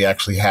never really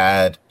actually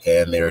had,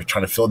 and they were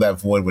trying to fill that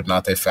void with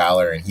Dante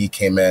Fowler, and he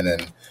came in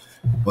and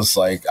was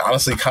like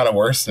honestly kind of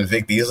worse than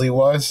Vic Beasley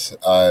was.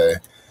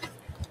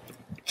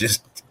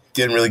 Just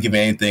didn't really give me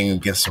anything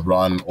against the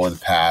run or the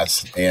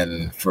pass,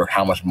 and for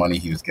how much money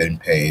he was getting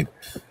paid,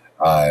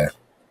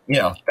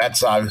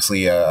 that's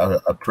obviously a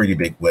pretty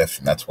big lift,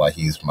 and that's why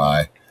he's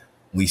my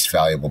least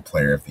valuable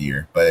player of the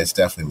year, but it's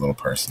definitely a little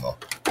personal.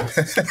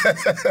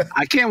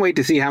 I can't wait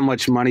to see how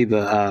much money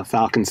the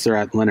Falcons throw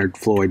at Leonard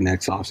Floyd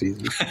next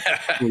offseason.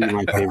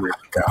 My favorite.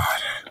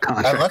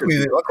 God. Luckily,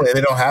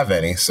 they don't have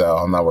any, so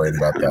I'm not worried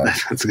about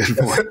that. That's a good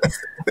point.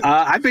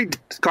 I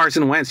picked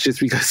Carson Wentz just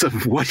because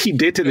of what he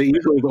did to the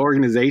Eagles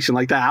organization.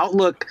 Like the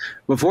outlook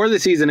before the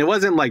season, it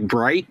wasn't like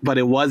bright, but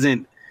it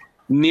wasn't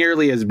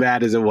nearly as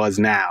bad as it was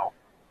now.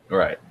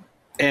 Right.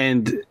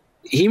 And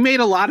he made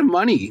a lot of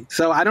money.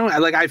 So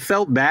I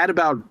felt bad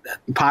about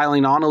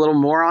piling on a little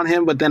more on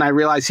him, but then I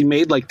realized he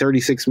made like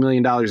 $36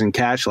 million in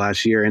cash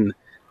last year in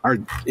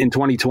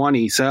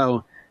 2020.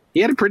 So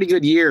he had a pretty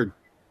good year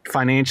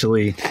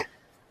financially.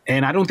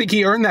 And I don't think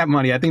he earned that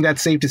money. I think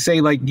that's safe to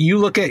say. Like you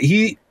look at,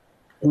 he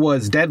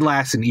was dead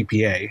last in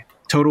EPA,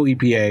 total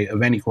EPA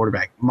of any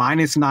quarterback,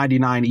 minus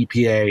 99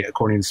 EPA,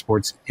 according to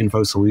Sports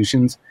Info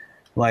Solutions.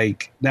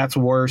 Like that's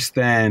worse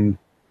than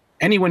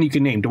anyone you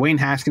can name. Dwayne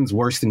Haskins,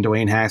 worse than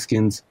Dwayne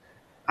Haskins.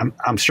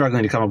 I'm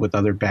struggling to come up with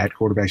other bad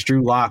quarterbacks.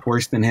 Drew Lock,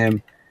 worse than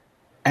him.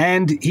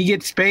 And he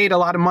gets paid a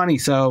lot of money,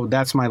 so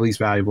that's my least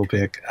valuable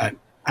pick.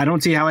 I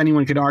don't see how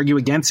anyone could argue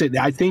against it.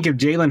 I think if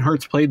Jalen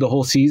Hurts played the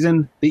whole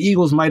season, the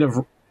Eagles might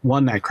have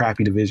won that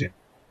crappy division.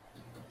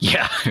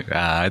 Yeah,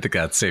 I think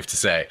that's safe to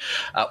say.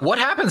 What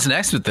happens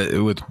next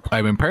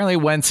apparently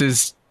Wentz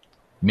is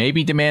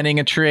maybe demanding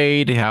a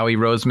trade. Howie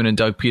Roseman and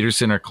Doug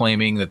Peterson are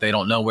claiming that they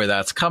don't know where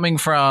that's coming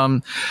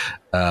from.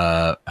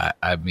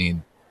 I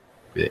mean,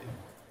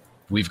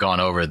 we've gone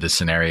over the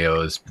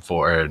scenarios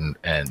before,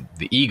 and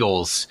the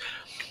Eagles,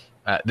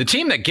 the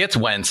team that gets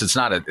Wentz, it's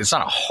not a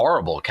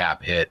horrible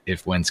cap hit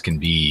if Wentz can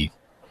be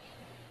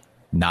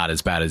not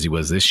as bad as he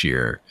was this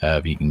year.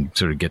 If he can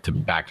sort of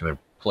get back to the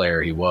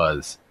player he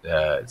was,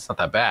 it's not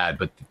that bad.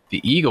 But the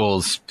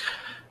Eagles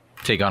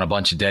take on a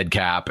bunch of dead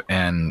cap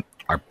and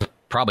are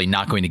probably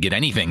not going to get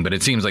anything, but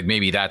it seems like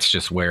maybe that's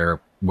just where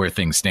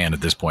things stand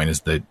at this point, is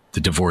the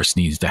divorce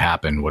needs to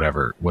happen,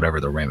 whatever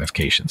the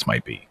ramifications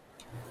might be.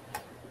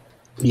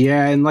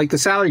 Yeah, and like the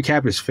salary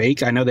cap is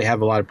fake. I know they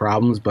have a lot of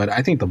problems, but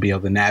I think they'll be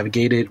able to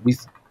navigate it.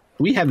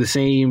 We have the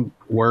same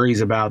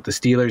worries about the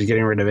Steelers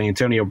getting rid of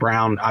Antonio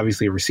Brown.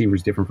 Obviously, a receiver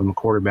is different from a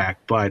quarterback,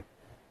 but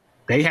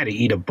they had to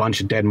eat a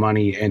bunch of dead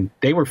money, and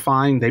they were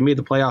fine. They made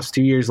the playoffs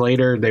 2 years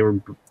later. They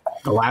were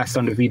the last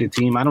undefeated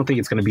team. I don't think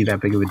it's going to be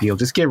that big of a deal.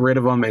 Just get rid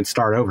of them and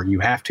start over. You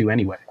have to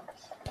anyway.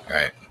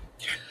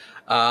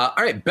 All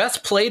right.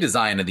 Best play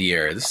design of the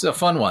year. This is a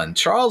fun one.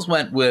 Charles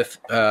went with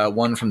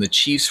one from the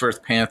Chiefs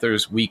versus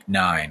Panthers week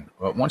 9.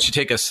 Why don't you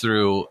take us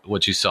through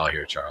what you saw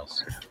here,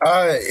 Charles?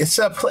 It's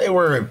a play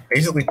where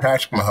basically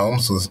Patrick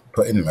Mahomes was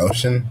put in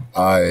motion,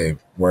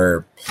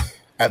 where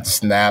at the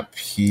snap,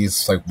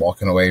 he's like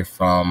walking away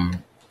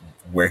from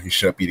where he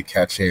should be to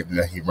catch it, and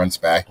then he runs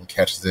back and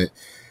catches it.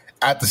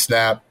 At the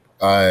snap,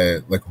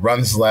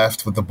 runs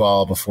left with the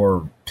ball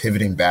before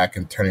pivoting back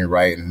and turning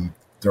right and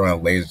throwing a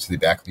laser to the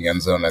back of the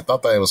end zone. I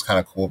thought that it was kind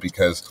of cool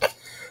because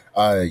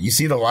you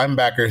see the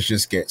linebackers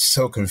just get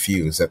so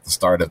confused at the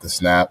start of the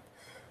snap,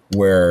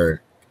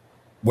 where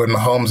when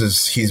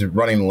Mahomes he's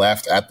running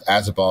left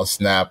as the ball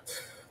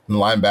snapped, the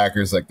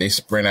linebackers, like, they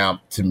sprint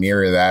out to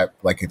mirror that,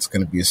 like it's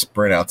going to be a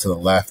sprint out to the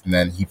left, and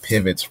then he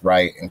pivots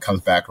right and comes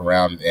back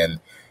around,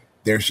 and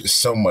there's just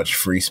so much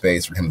free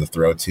space for him to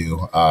throw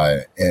to.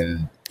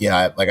 And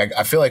yeah,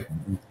 I feel like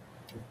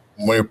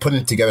when you're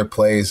putting together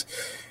plays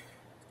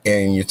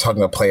and you're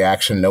talking about play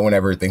action, no one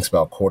ever thinks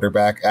about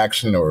quarterback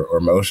action or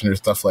motion or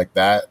stuff like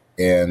that.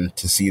 And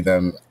to see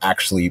them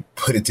actually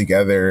put it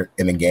together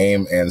in a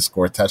game and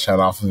score a touchdown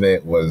off of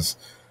it was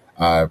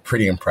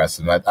pretty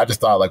impressive. I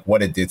just thought, like,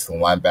 what it did to the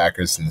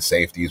linebackers and the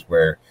safeties,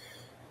 where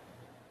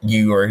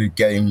you are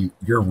getting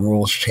your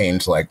rules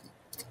changed like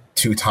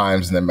 2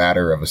 times in a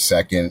matter of a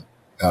second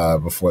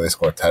before they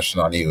score a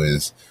touchdown on you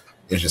is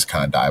just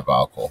kind of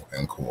diabolical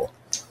and cool.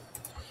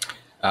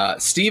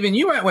 Steven,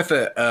 you went with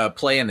a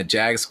play in the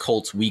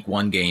Jags-Colts Week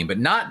 1 game, but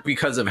not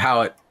because of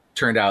how it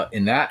turned out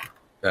in that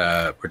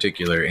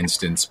particular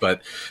instance,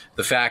 but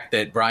the fact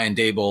that Brian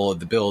Daboll of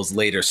the Bills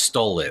later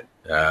stole it.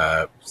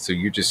 So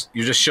you're just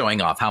showing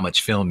off how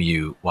much film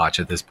you watch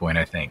at this point,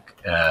 I think.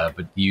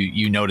 But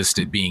you noticed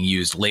it being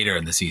used later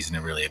in the season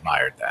and really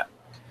admired that.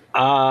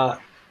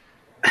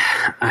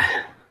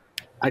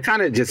 I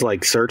kind of just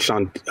like searched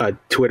on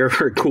Twitter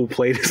for cool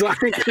play design,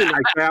 and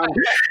I found,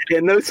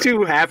 and those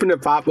two happened to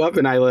pop up,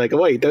 and I like,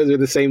 oh, wait, those are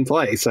the same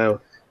play.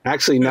 So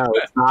actually, no,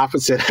 it's the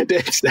opposite.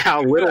 It's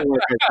how little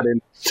work I put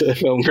into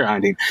film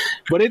grinding.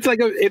 But it's like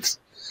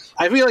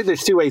I feel like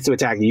there's 2 ways to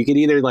attack it. You could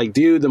either like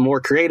do the more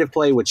creative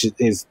play, which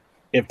is,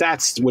 if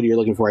that's what you're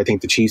looking for, I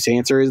think the Chiefs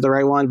answer is the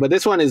right one. But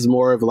this one is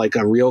more of like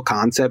a real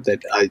concept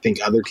that I think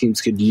other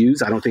teams could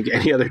use. I don't think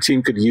any other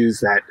team could use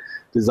that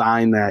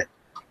design that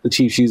the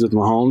Chiefs use with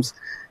Mahomes.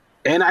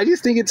 And I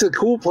just think it's a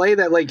cool play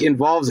that like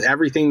involves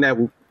everything that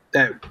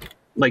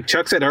like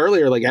Chuck said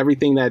earlier, like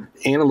everything that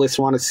analysts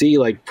want to see,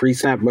 like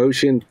pre-snap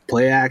motion,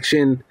 play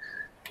action.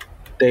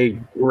 They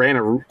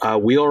ran a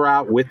wheel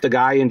route with the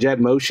guy in jet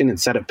motion and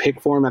set a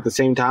pick for him at the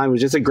same time. It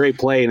was just a great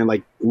play, and it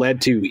like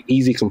led to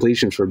easy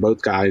completions for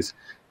both guys.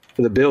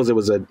 For the Bills, it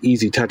was an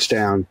easy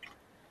touchdown.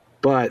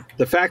 But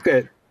the fact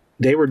that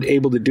they were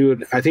able to do it,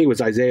 I think it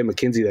was Isaiah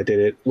McKenzie that did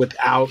it,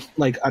 without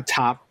like a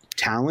top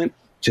talent,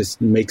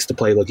 just makes the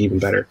play look even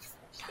better.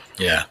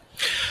 Yeah.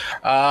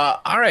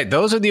 All right.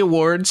 Those are the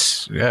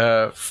awards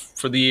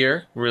for the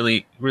year.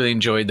 Really, really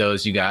enjoyed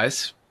those, you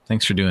guys.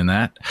 Thanks for doing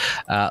that.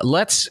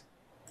 Let's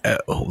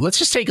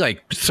just take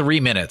like 3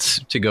 minutes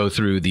to go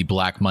through the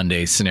Black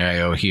Monday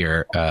scenario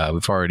here.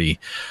 We've already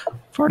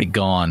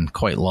gone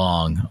quite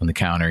long on the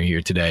counter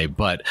here today,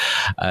 but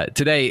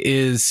today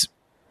is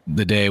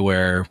the day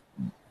where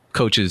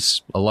a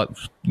lot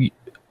of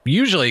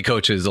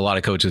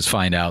coaches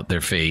find out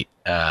their fate.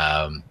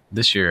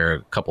 This year,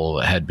 a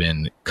couple had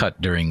been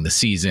cut during the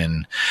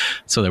season,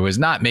 so there was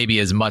not maybe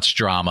as much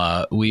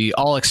drama. We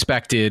all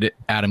expected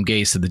Adam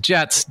Gase of the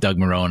Jets, Doug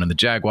Marrone of the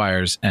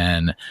Jaguars,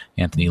 and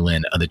Anthony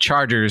Lynn of the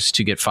Chargers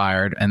to get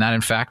fired, and that,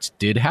 in fact,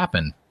 did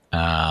happen.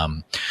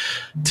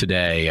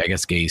 Today, I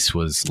guess Gase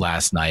was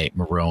last night.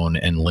 Marrone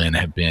and Lynn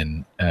have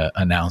been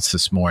announced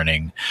this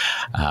morning.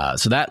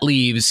 So that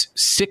leaves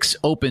 6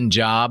 open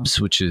jobs,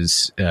 which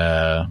is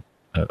a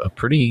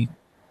pretty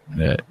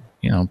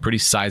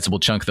sizable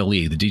chunk of the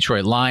league. The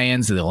Detroit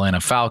Lions, the Atlanta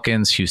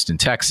Falcons, Houston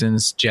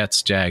Texans,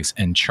 Jets, Jags,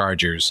 and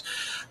Chargers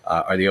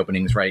are the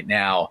openings right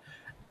now.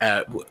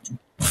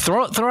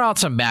 Throw out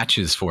some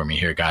matches for me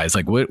here, guys.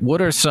 Like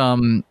what are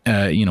some,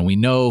 we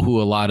know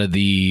who a lot of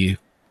the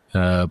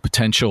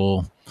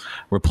potential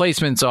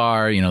replacements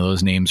are,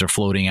 those names are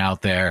floating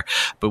out there,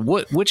 but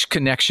which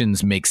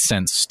connections make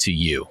sense to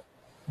you?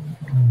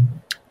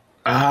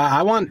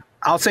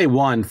 I'll say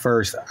one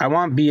first. I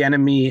want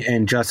Bieniemy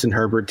and Justin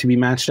Herbert to be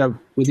matched up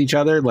with each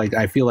other. Like,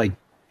 I feel like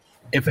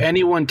if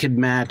anyone could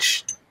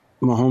match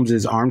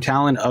Mahomes' arm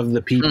talent of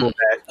the people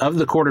of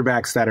the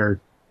quarterbacks that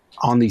are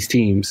on these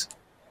teams,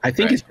 I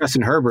think it's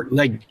Justin Herbert.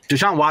 Like,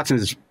 Deshaun Watson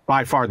is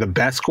by far the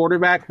best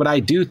quarterback, but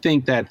I do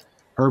think that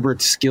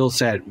Herbert's skill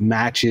set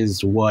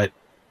matches what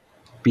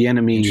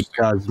Bieniemy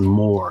does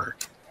more.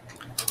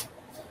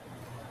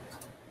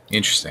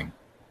 Interesting.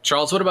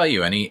 Charles, what about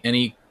you?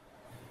 Any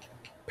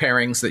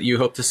pairings that you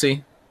hope to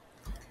see?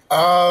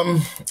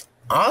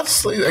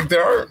 Honestly, like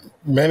there aren't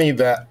many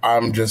that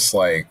I'm just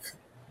like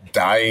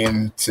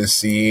dying to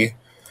see.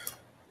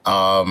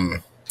 I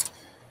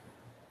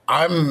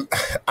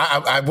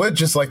would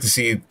just like to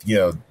see,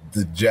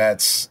 the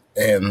Jets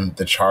and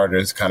the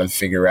Chargers kind of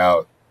figure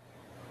out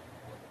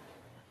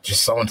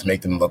just someone to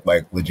make them look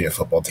like legit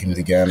football teams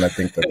again. I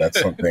think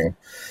that's something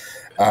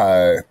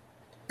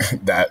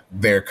that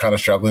they're kind of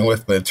struggling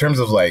with. But in terms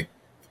of like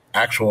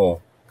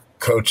actual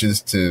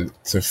coaches to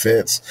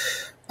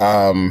Fitz,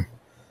 I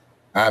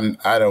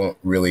don't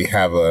really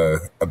have a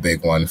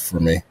big one for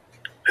me.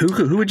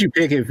 Who would you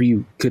pick if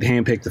you could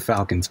handpick the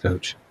Falcons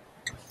coach?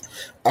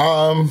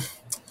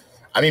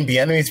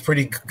 Bieniemy's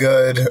pretty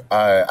good.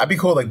 I'd be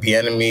cool like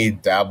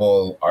Bieniemy,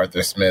 Dabble,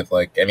 Arthur Smith,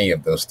 like any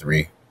of those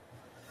three.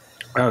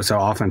 Oh,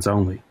 so offense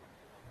only.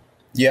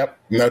 Yep,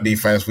 no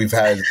defense. We've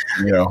had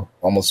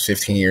almost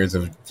 15 years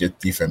of just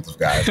defensive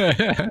guys.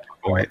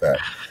 Like that.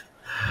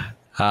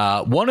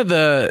 One of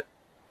the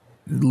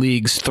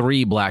league's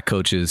 3 black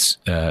coaches,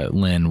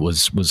 Lynn,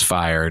 was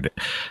fired.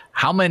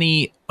 How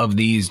many of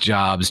these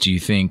jobs do you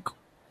think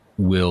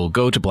will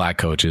go to black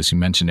coaches? You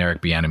mentioned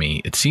Eric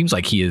Bieniemy. It seems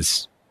like he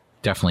is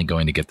definitely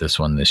going to get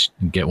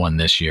one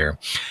this year.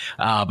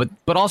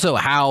 But also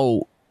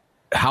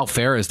how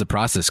fair is the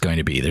process going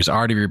to be? There's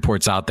already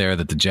reports out there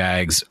that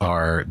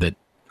that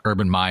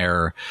Urban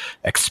Meyer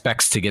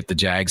expects to get the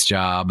Jags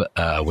job,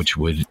 which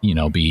would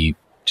be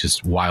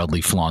just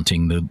wildly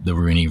flaunting the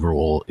Rooney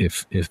Rule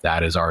if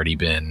that has already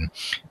been.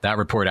 That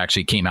report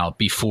actually came out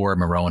before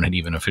Marrone had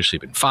even officially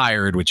been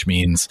fired, which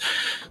means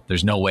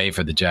there's no way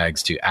for the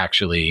Jags to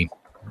actually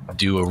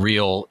do a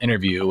real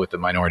interview with the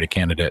minority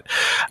candidate.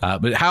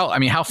 But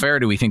how fair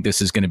do we think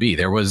this is going to be?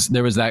 There was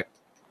the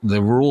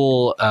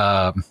rule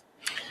that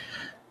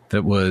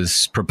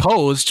was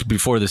proposed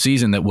before the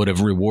season that would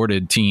have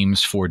rewarded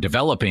teams for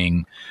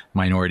developing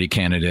minority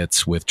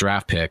candidates with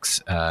draft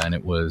picks, and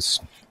it was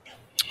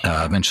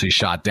eventually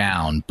shot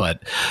down.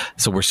 But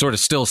so we're sort of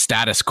still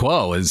status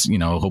quo, as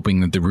hoping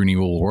that the Rooney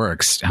Rule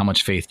works. How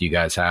much faith do you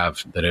guys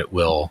have that it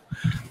will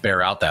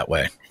bear out that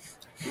way?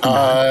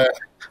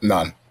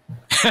 None.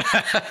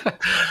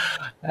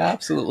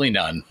 Absolutely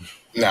none.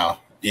 No.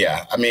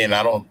 Yeah. I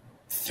don't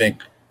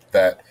think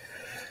that.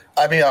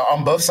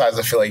 On both sides,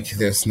 I feel like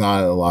there's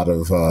not a lot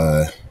of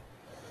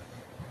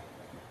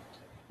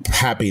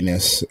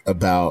happiness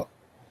about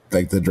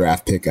like the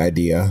draft pick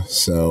idea.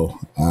 So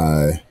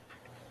I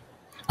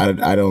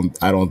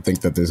don't think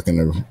that there's going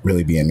to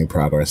really be any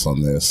progress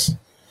on this.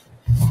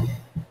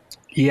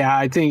 Yeah,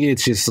 I think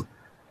it's just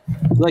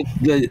like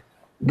the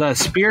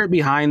spirit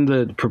behind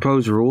the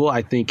proposed rule,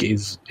 I think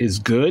is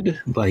good.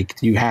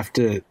 Like you have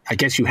to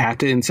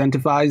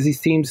incentivize these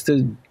teams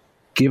to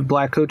give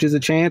black coaches a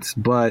chance,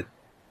 but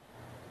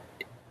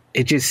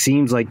it just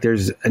seems like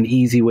there's an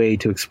easy way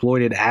to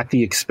exploit it at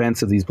the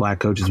expense of these black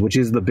coaches, which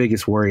is the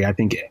biggest worry I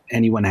think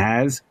anyone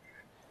has.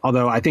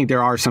 Although I think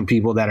there are some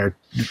people that are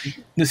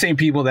the same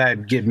people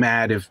that get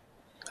mad if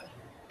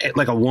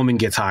like a woman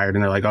gets hired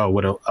and they're like, oh,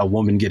 would a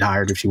woman get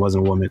hired if she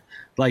wasn't a woman?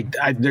 Like,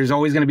 there's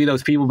always going to be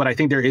those people, but I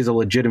think there is a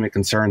legitimate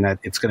concern that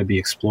it's going to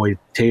be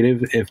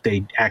exploitative if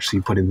they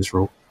actually put in this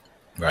rule.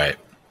 Right.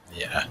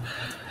 Yeah.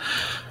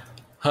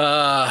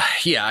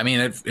 Yeah. I mean,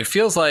 it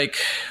feels like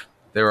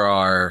there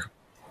are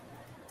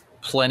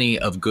plenty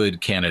of good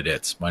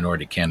candidates,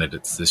 minority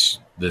candidates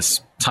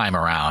this time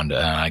around.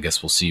 I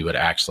guess we'll see what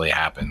actually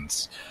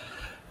happens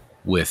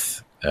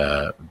with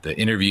the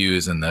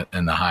interviews and the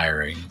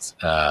hirings.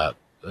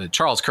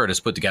 Charles Curtis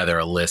put together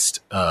a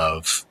list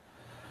of.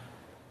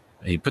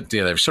 He put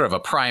together sort of a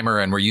primer,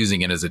 and we're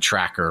using it as a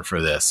tracker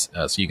for this,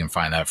 so you can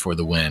find that for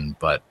the win.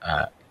 But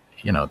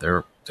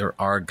there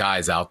are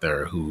guys out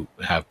there who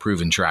have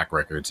proven track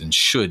records and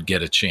should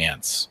get a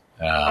chance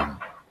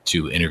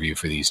to interview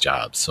for these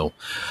jobs. So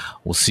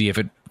we'll see if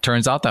it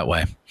turns out that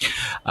way.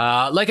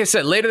 Like I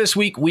said, later this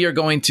week, we are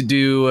going to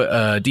do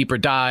a deeper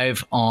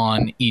dive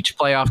on each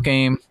playoff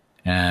game.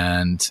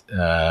 And,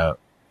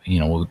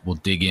 we'll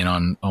dig in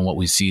on what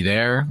we see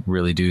there,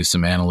 really do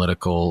some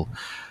analytical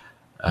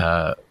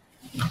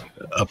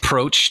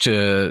approach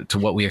to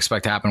what we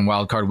expect to happen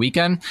Wild Card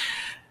Weekend.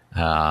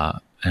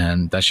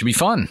 And that should be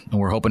fun. And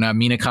we're hoping to have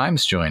Mina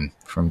Kimes join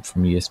from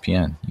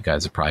ESPN. You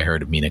guys have probably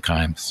heard of Mina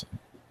Kimes.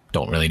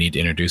 Don't really need to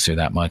introduce her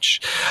that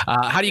much.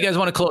 How do you guys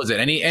want to close it?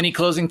 Any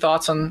closing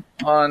thoughts on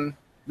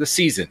the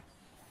season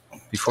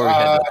before we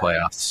head to the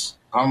playoffs?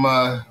 I'm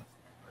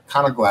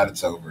kind of glad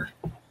it's over.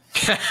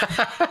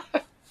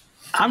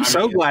 I'm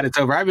so glad it's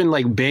over. I've been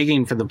like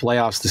begging for the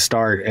playoffs to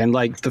start. And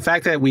like the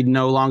fact that we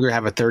no longer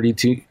have a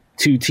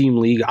 32-team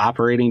league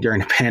operating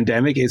during a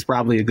pandemic is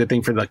probably a good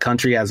thing for the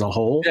country as a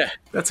whole. Yeah,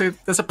 that's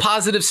a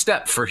positive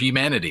step for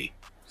humanity.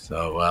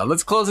 So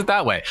let's close it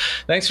that way.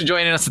 Thanks for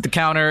joining us at The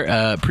Counter.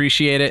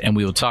 Appreciate it. And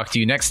we will talk to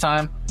you next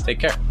time. Take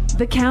care.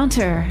 The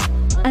Counter,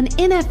 an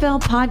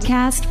NFL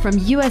podcast from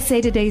USA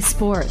Today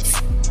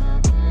Sports.